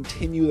help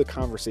continue the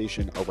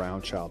conversation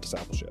around child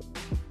discipleship.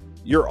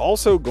 You're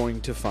also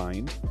going to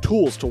find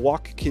tools to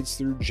walk kids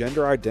through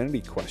gender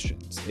identity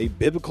questions, a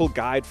biblical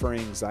guide for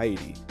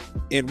anxiety,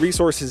 and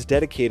resources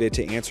dedicated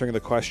to answering the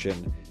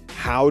question,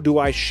 how do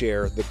I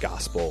share the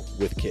gospel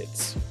with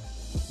kids?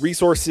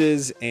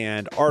 Resources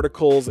and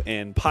articles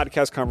and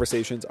podcast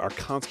conversations are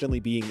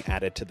constantly being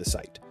added to the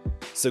site.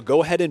 So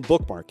go ahead and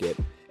bookmark it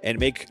and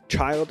make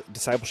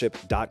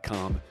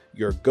childdiscipleship.com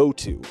your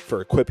go-to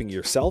for equipping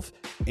yourself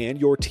and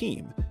your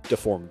team to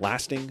form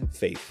lasting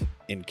faith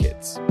in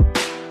kids.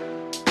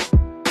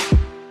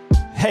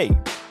 Hey,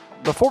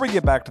 before we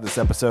get back to this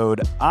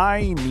episode,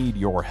 I need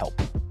your help.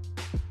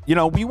 You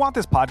know, we want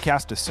this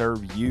podcast to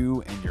serve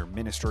you and your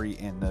ministry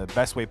in the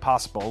best way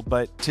possible,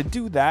 but to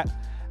do that,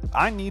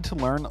 I need to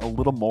learn a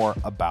little more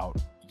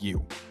about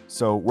you.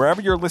 So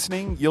wherever you're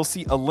listening, you'll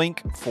see a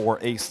link for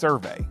a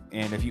survey.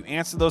 And if you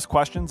answer those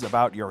questions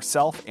about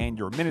yourself and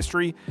your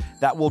ministry,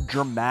 that will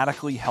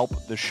dramatically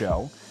help the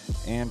show.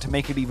 And to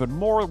make it even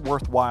more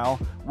worthwhile,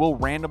 we'll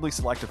randomly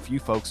select a few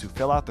folks who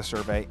fill out the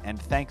survey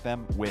and thank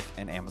them with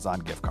an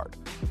Amazon gift card.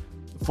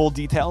 Full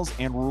details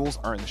and rules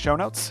are in the show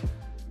notes.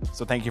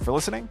 So thank you for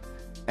listening.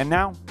 And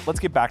now let's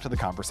get back to the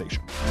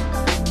conversation.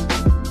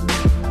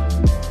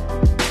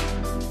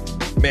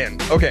 Man,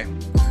 okay.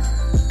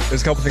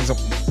 There's a couple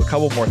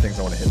more things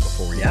I want to hit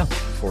before we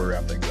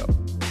wrap things up.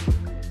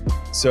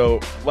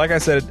 So, like I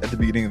said at the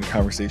beginning of the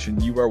conversation,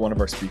 you are one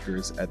of our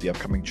speakers at the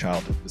upcoming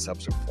Child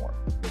Discipleship Forum,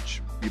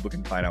 which people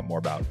can find out more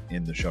about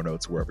in the show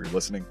notes wherever you're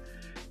listening.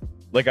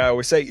 Like I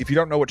always say, if you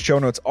don't know what show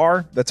notes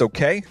are, that's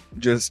okay.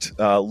 Just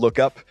look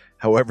up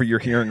however you're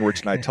hearing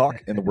Rich and I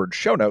talk in the word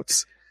show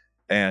notes,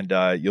 and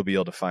you'll be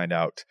able to find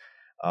out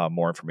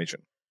more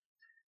information.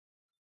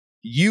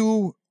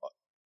 You,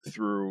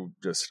 through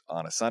just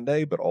on a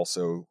Sunday, but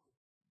also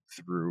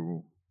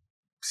through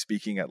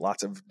speaking at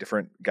lots of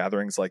different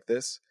gatherings like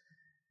this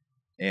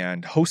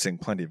and hosting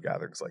plenty of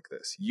gatherings like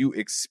this, you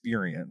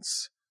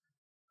experience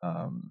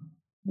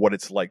what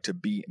it's like to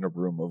be in a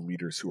room of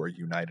leaders who are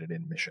united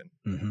in mission.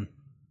 Mm-hmm.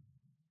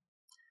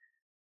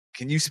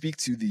 Can you speak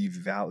to the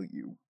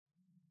value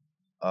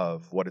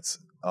of what it's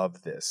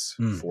of this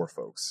for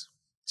folks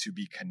to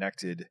be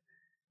connected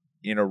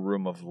in a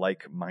room of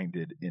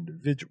like-minded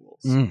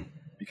individuals?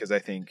 Because I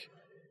think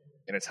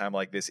in a time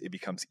like this, it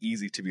becomes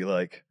easy to be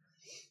like,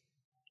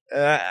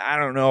 I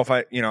don't know if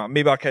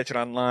maybe I'll catch it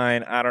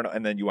online. I don't know.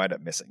 And then you wind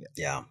up missing it.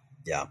 Yeah.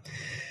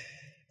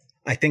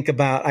 I think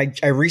about,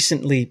 I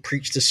recently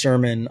preached a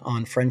sermon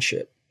on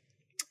friendship,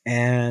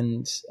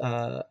 and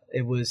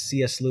it was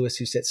C.S. Lewis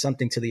who said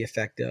something to the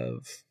effect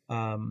of,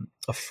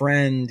 a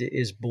friend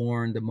is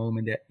born the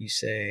moment that you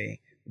say,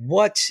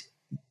 what,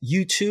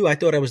 you too? I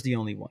thought I was the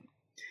only one.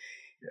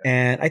 Yeah.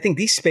 And I think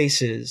these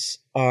spaces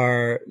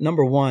are,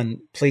 number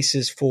one,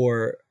 places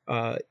for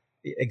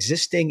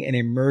existing and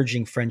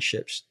emerging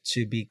friendships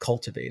to be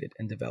cultivated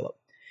and developed.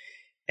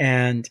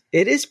 And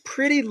it is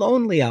pretty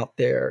lonely out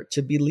there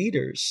to be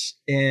leaders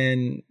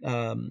in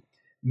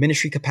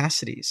ministry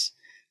capacities.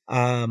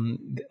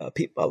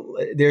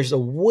 There's a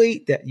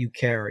weight that you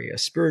carry, a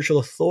spiritual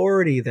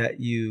authority that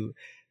you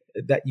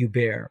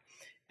bear.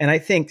 And I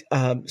think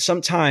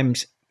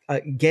sometimes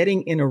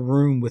getting in a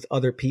room with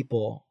other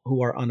people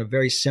who are on a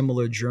very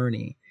similar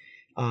journey,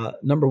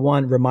 number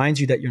one,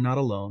 reminds you that you're not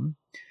alone.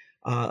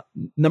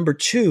 Number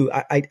two,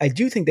 I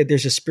do think that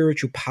there's a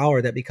spiritual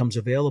power that becomes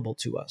available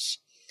to us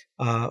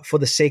for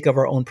the sake of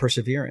our own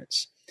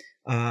perseverance.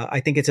 I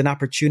think it's an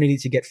opportunity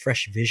to get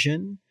fresh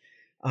vision,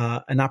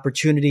 an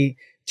opportunity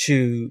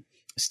to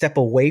step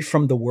away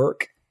from the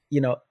work.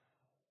 You know,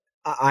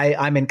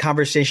 I'm in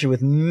conversation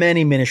with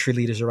many ministry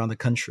leaders around the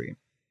country,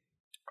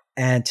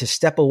 and to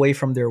step away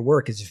from their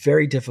work is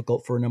very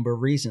difficult for a number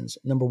of reasons.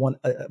 Number one,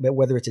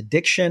 whether it's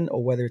addiction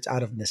or whether it's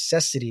out of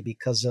necessity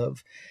because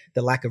of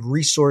the lack of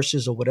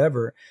resources or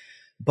whatever.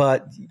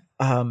 But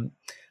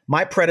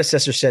my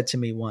predecessor said to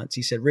me once,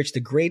 he said, Rich, the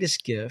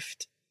greatest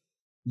gift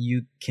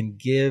you can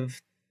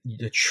give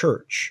the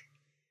church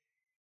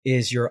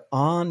is your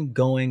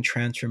ongoing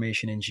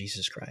transformation in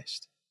Jesus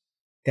Christ.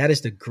 That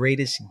is the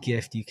greatest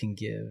gift you can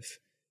give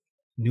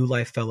New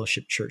Life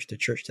Fellowship Church, the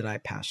church that I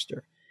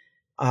pastor.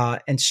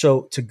 And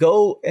so to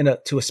go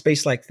to a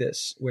space like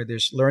this, where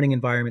there's learning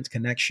environments,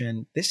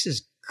 connection, this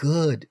is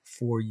good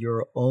for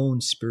your own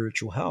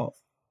spiritual health.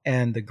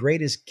 And the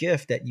greatest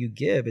gift that you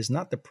give is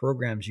not the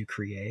programs you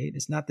create.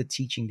 It's not the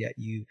teaching that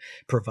you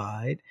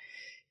provide.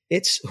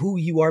 It's who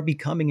you are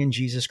becoming in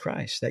Jesus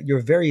Christ, that your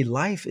very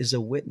life is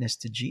a witness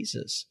to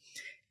Jesus.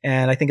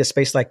 And I think a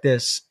space like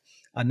this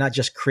not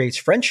just creates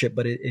friendship,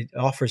 but it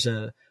offers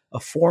a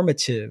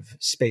formative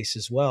space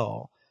as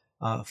well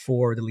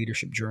for the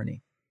leadership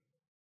journey.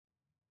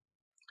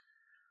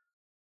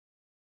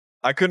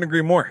 I couldn't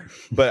agree more,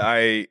 but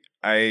I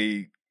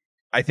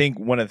think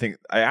one of the things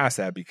I asked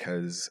that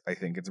because I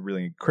think it's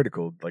really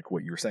critical, like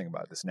what you were saying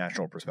about this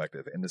national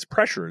perspective and this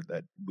pressure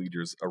that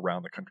leaders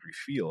around the country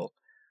feel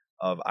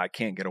of, I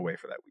can't get away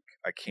for that week.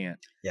 I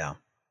can't. Yeah.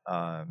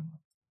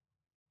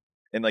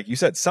 And like you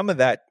said, some of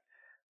that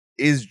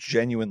is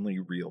genuinely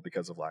real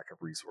because of lack of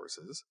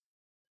resources.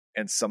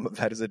 And some of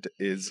that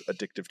is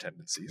addictive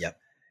tendencies. Yep.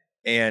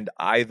 And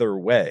either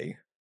way,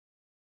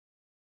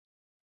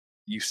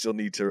 you still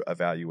need to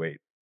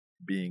evaluate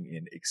being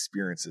in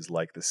experiences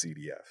like the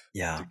CDF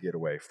to get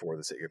away for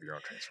the sake of your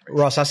own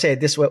transformation. Ross, I'll say it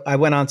this way. I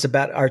went on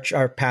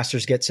our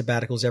pastors get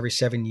sabbaticals every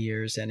 7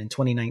 years. And in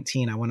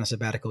 2019, I went on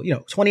sabbatical,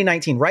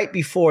 2019, right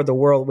before the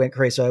world went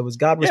crazy. So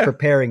God was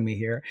preparing me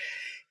here.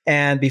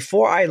 And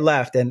before I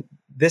left, and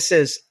this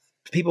is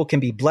people can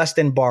be blessed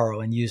and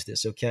borrow and use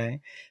this. Okay.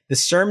 The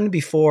sermon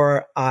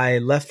before I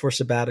left for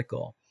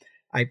sabbatical,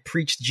 I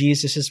preached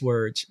Jesus's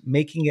words,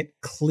 making it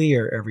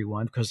clear,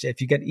 everyone, because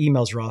if you get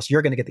emails, Ross,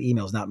 you're going to get the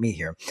emails, not me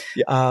here.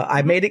 Yeah.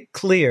 I made it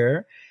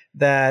clear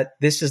that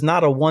this is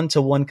not a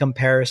one-to-one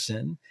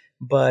comparison,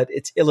 but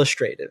it's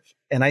illustrative.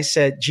 And I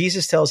said,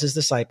 Jesus tells his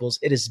disciples,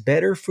 it is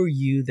better for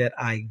you that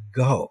I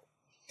go.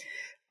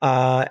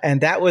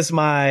 And that was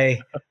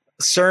my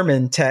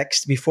sermon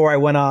text before I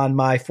went on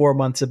my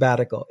 4-month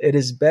sabbatical. It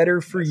is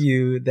better for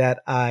you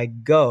that I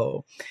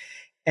go.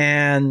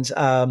 And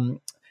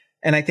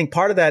I think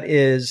part of that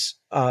is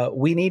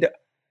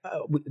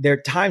there are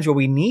times where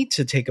we need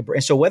to take a break.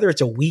 And so whether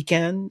it's a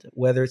weekend,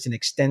 whether it's an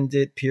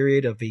extended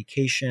period of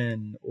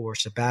vacation or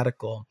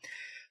sabbatical,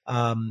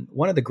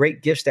 one of the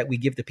great gifts that we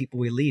give the people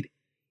we lead,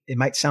 it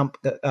might sound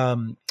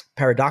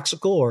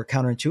paradoxical or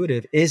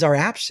counterintuitive, is our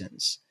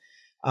absence.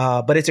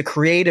 But it's a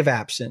creative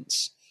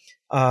absence,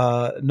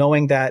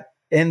 knowing that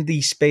in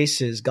these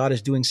spaces, God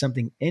is doing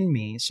something in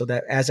me so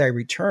that as I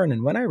return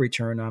and when I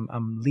return,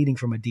 I'm leading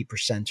from a deeper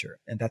center.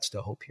 And that's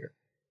the hope here.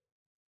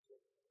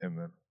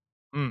 Amen.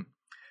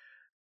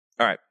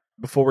 All right.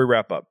 Before we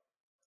wrap up,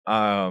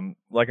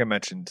 like I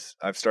mentioned,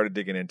 I've started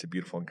digging into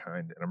Beautiful and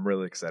Kind, and I'm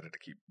really excited to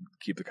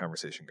keep the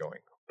conversation going.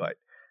 But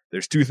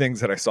there's 2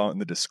 things that I saw in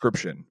the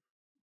description,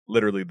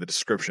 literally the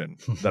description,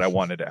 that I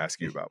wanted to ask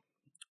you about,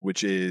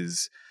 which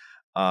is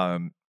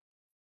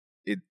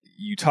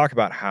you talk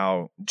about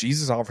how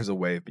Jesus offers a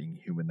way of being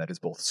human that is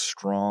both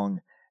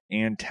strong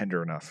and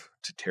tender enough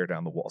to tear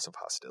down the walls of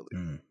hostility.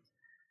 And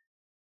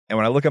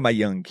when I look at my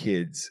young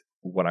kids,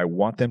 what I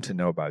want them to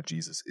know about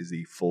Jesus is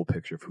a full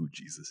picture of who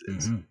Jesus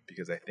is,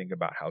 because I think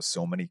about how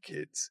so many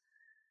kids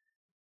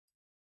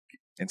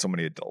and so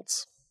many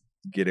adults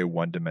get a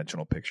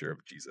one-dimensional picture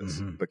of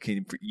Jesus. But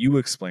can you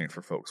explain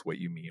for folks what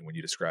you mean when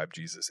you describe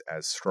Jesus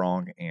as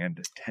strong and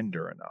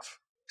tender enough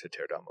to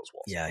tear down those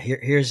walls? Yeah,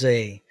 here's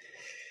a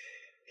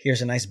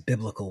nice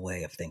biblical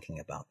way of thinking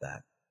about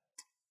that.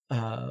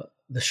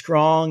 The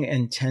strong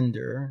and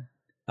tender.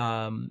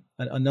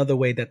 Another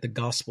way that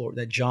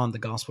John, the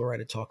gospel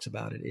writer, talks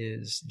about it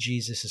is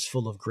Jesus is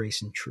full of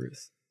grace and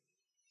truth.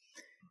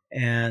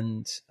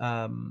 And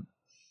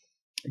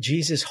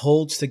Jesus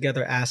holds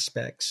together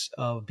aspects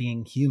of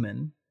being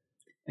human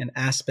and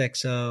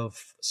aspects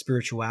of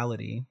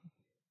spirituality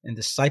and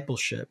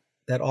discipleship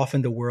that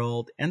often the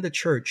world and the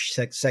church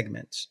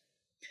segments.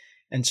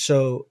 And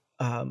so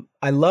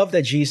I love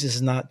that Jesus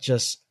is not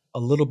just a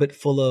little bit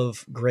full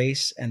of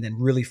grace and then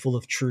really full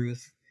of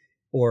truth,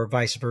 or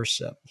vice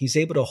versa. He's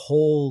able to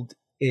hold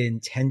in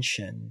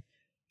tension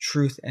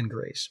truth and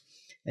grace.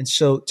 And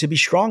so to be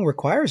strong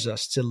requires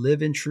us to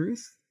live in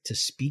truth, to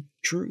speak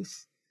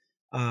truth,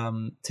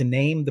 to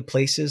name the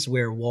places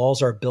where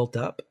walls are built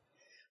up,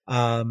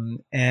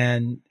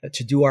 and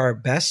to do our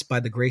best by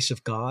the grace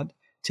of God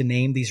to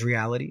name these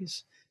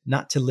realities,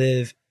 not to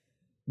live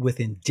with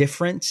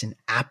indifference and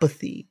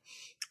apathy,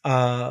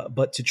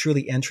 but to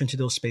truly enter into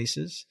those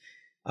spaces.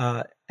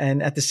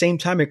 And at the same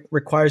time, it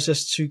requires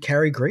us to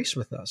carry grace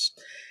with us.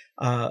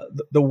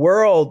 The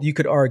world, you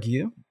could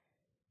argue,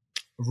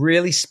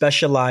 really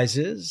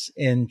specializes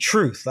in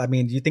truth. I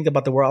mean, you think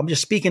about the world, I'm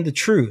just speaking the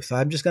truth.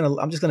 I'm just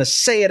gonna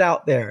say it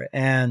out there.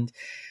 And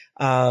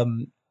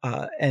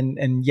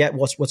yet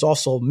what's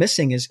also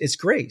missing is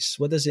grace.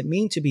 What does it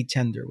mean to be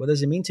tender? What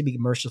does it mean to be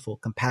merciful,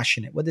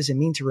 compassionate? What does it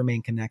mean to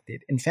remain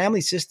connected? In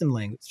family systems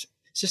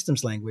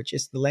language,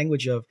 it's the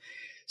language of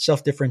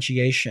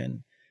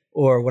self-differentiation,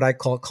 or what I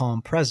call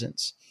calm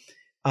presence.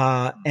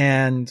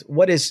 And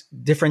what is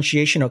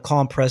differentiation or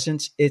calm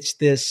presence? It's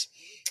this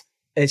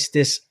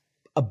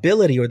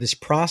ability or this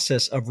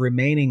process of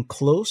remaining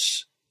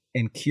close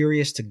and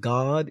curious to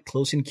God,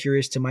 close and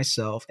curious to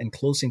myself, and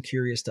close and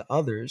curious to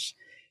others,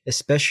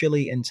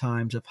 especially in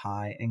times of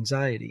high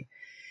anxiety,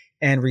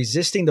 and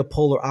resisting the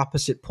polar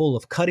opposite pull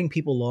of cutting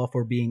people off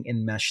or being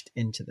enmeshed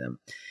into them.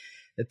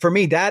 For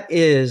me, that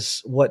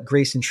is what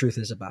grace and truth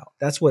is about.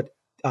 That's what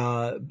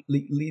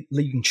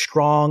leading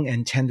strong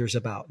and tender is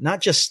about. Not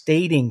just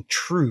stating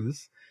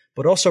truth,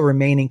 but also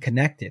remaining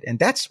connected. And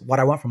that's what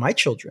I want for my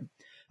children.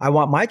 I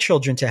want my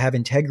children to have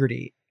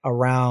integrity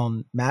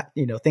around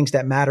things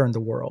that matter in the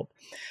world,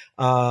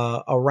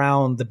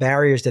 around the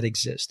barriers that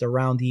exist,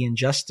 around the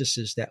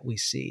injustices that we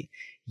see.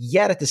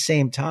 Yet at the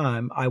same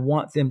time, I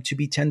want them to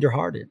be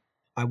tenderhearted.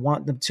 I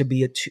want them to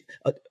be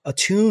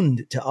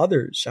attuned to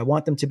others. I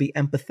want them to be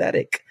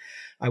empathetic.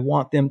 I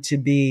want them to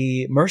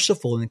be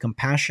merciful and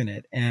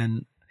compassionate.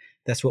 And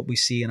that's what we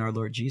see in our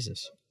Lord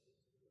Jesus.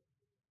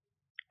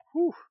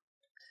 Whew.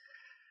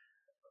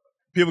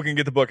 People can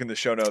get the book in the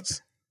show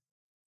notes.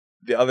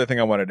 The other thing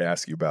I wanted to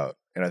ask you about,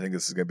 and I think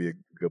this is going to be a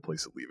good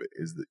place to leave it,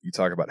 is that you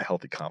talk about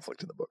healthy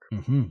conflict in the book.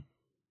 Mm-hmm.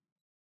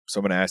 So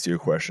I'm going to ask you a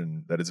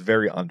question that is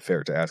very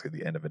unfair to ask at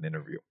the end of an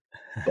interview.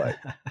 But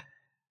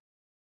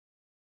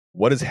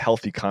what does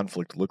healthy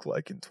conflict look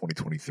like in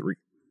 2023?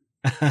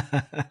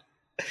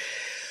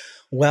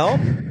 Well,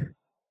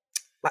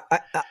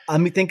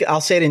 I think I'll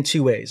say it in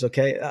 2 ways.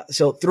 Okay.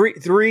 So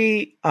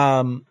three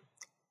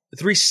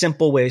three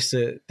simple ways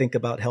to think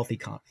about healthy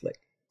conflict.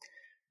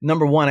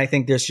 Number one, I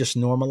think there's just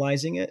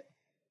normalizing it.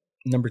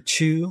 Number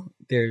two,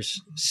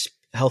 there's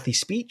healthy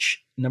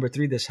speech. Number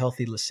three, there's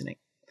healthy listening,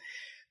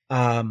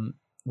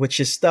 which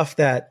is stuff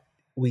that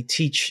we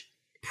teach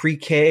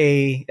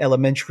pre-K,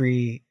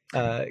 elementary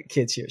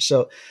kids here.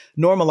 So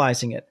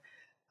normalizing it.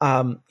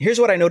 Here's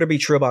what I know to be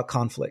true about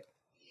conflict.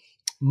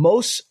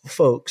 Most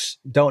folks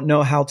don't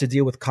know how to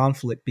deal with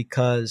conflict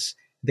because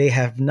they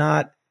have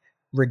not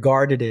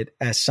regarded it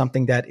as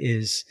something that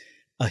is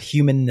a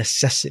human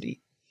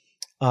necessity.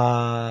 We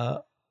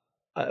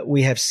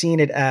have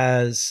seen it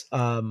as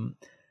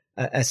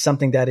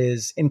something that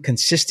is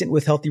inconsistent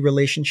with healthy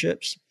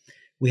relationships.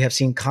 We have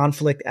seen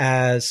conflict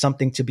as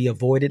something to be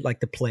avoided, like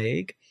the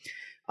plague.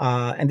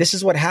 And this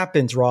is what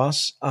happens,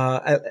 Ross.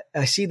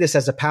 I see this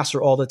as a pastor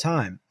all the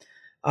time.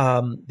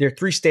 There are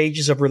three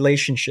stages of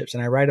relationships,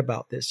 and I write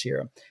about this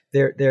here.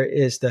 There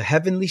is the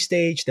heavenly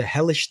stage, the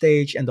hellish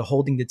stage, and the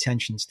holding the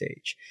tension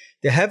stage.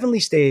 The heavenly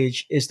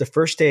stage is the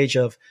first stage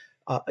of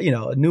a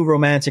new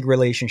romantic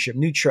relationship,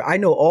 new church. I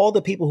know all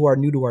the people who are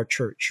new to our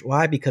church.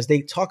 Why? Because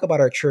they talk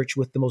about our church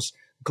with the most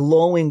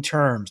glowing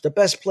terms, the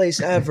best place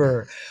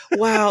ever.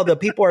 Wow, the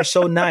people are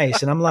so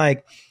nice. And I'm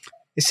like,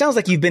 it sounds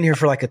like you've been here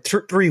for like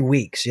 3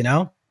 weeks,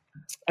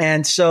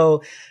 And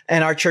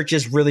our church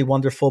is really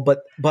wonderful,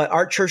 but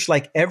our church,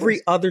 like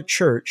every other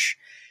church,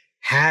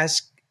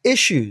 has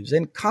issues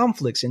and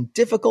conflicts and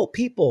difficult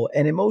people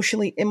and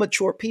emotionally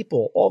immature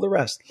people, all the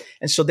rest.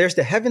 And so there's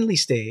the heavenly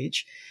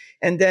stage.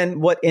 And then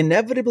what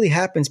inevitably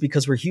happens,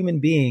 because we're human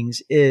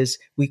beings, is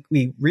we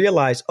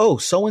realize, oh,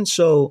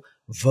 so-and-so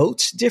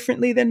votes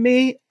differently than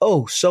me.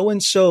 Oh,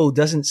 so-and-so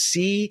doesn't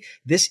see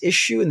this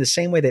issue in the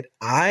same way that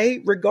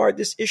I regard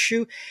this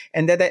issue.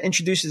 And that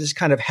introduces this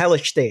kind of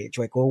hellish stage.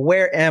 Like, well,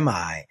 where am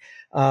I?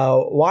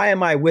 Why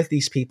am I with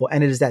these people?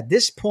 And it is at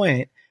this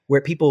point where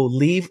people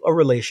leave a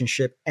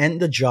relationship,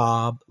 end a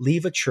job,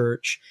 leave a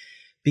church,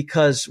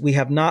 because we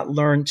have not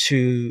learned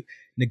to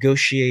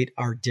negotiate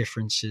our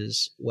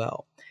differences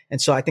well.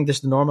 And so I think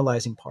there's the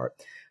normalizing part.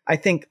 I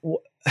think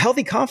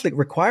healthy conflict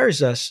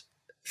requires us,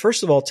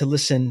 first of all, to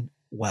listen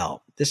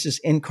well. This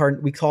is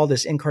we call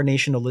this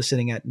incarnational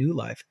listening at New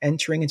Life,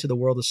 entering into the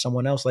world of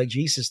someone else like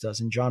Jesus does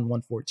in John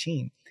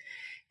 1:14,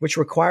 which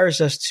requires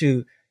us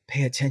to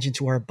pay attention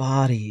to our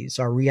bodies,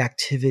 our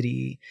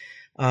reactivity,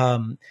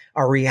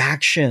 our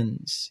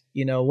reactions.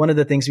 One of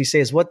the things we say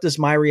is, what does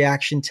my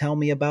reaction tell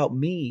me about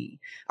me?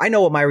 I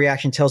know what my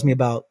reaction tells me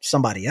about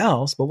somebody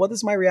else, but what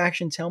does my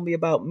reaction tell me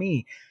about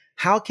me?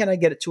 How can I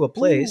get it to a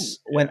place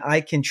when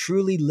I can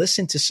truly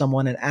listen to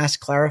someone and ask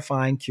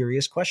clarifying,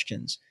 curious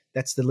questions?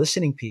 That's the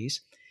listening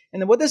piece.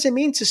 And then what does it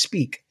mean to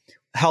speak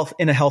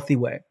in a healthy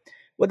way?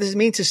 What does it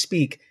mean to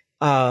speak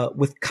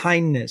with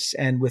kindness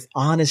and with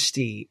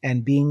honesty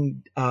and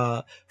being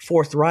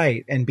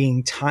forthright and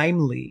being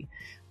timely?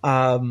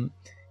 How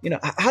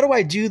do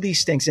I do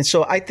these things? And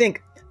so I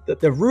think that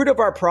the root of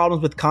our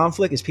problems with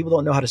conflict is people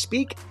don't know how to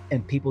speak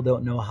and people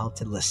don't know how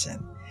to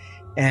listen.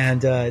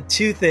 And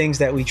two things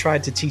that we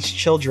tried to teach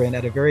children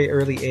at a very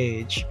early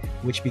age,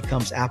 which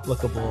becomes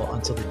applicable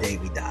until the day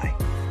we die.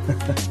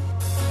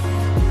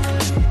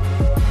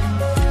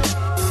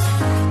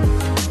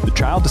 The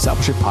Child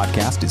Discipleship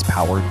Podcast is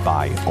powered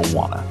by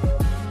Awana.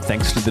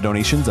 Thanks to the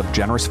donations of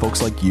generous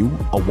folks like you,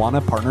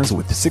 Awana partners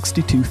with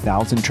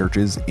 62,000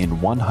 churches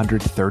in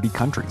 130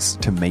 countries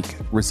to make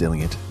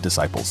resilient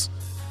disciples.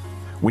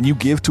 When you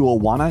give to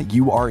Awana,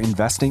 you are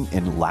investing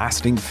in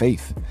lasting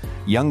faith.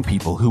 Young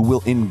people who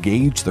will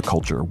engage the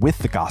culture with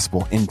the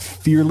gospel and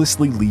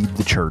fearlessly lead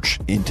the church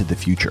into the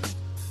future.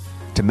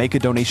 To make a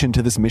donation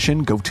to this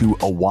mission, go to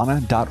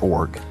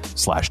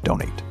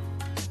awana.org/donate.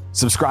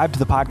 Subscribe to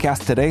the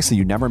podcast today so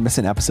you never miss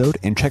an episode,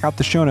 and check out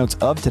the show notes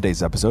of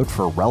today's episode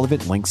for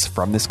relevant links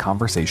from this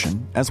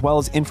conversation, as well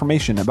as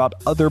information about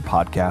other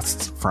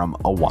podcasts from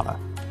Awana.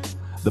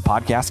 The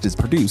podcast is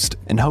produced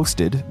and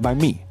hosted by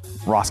me,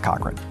 Ross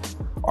Cochran.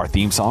 Our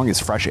theme song is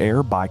Fresh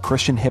Air by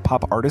Christian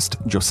hip-hop artist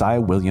Josiah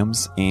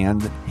Williams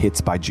and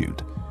Hits by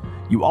Jude.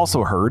 You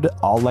also heard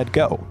I'll Let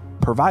Go,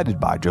 provided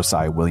by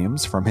Josiah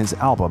Williams from his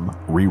album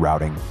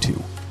Rerouting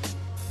 2.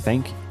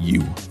 Thank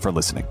you for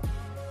listening.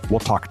 We'll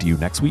talk to you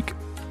next week.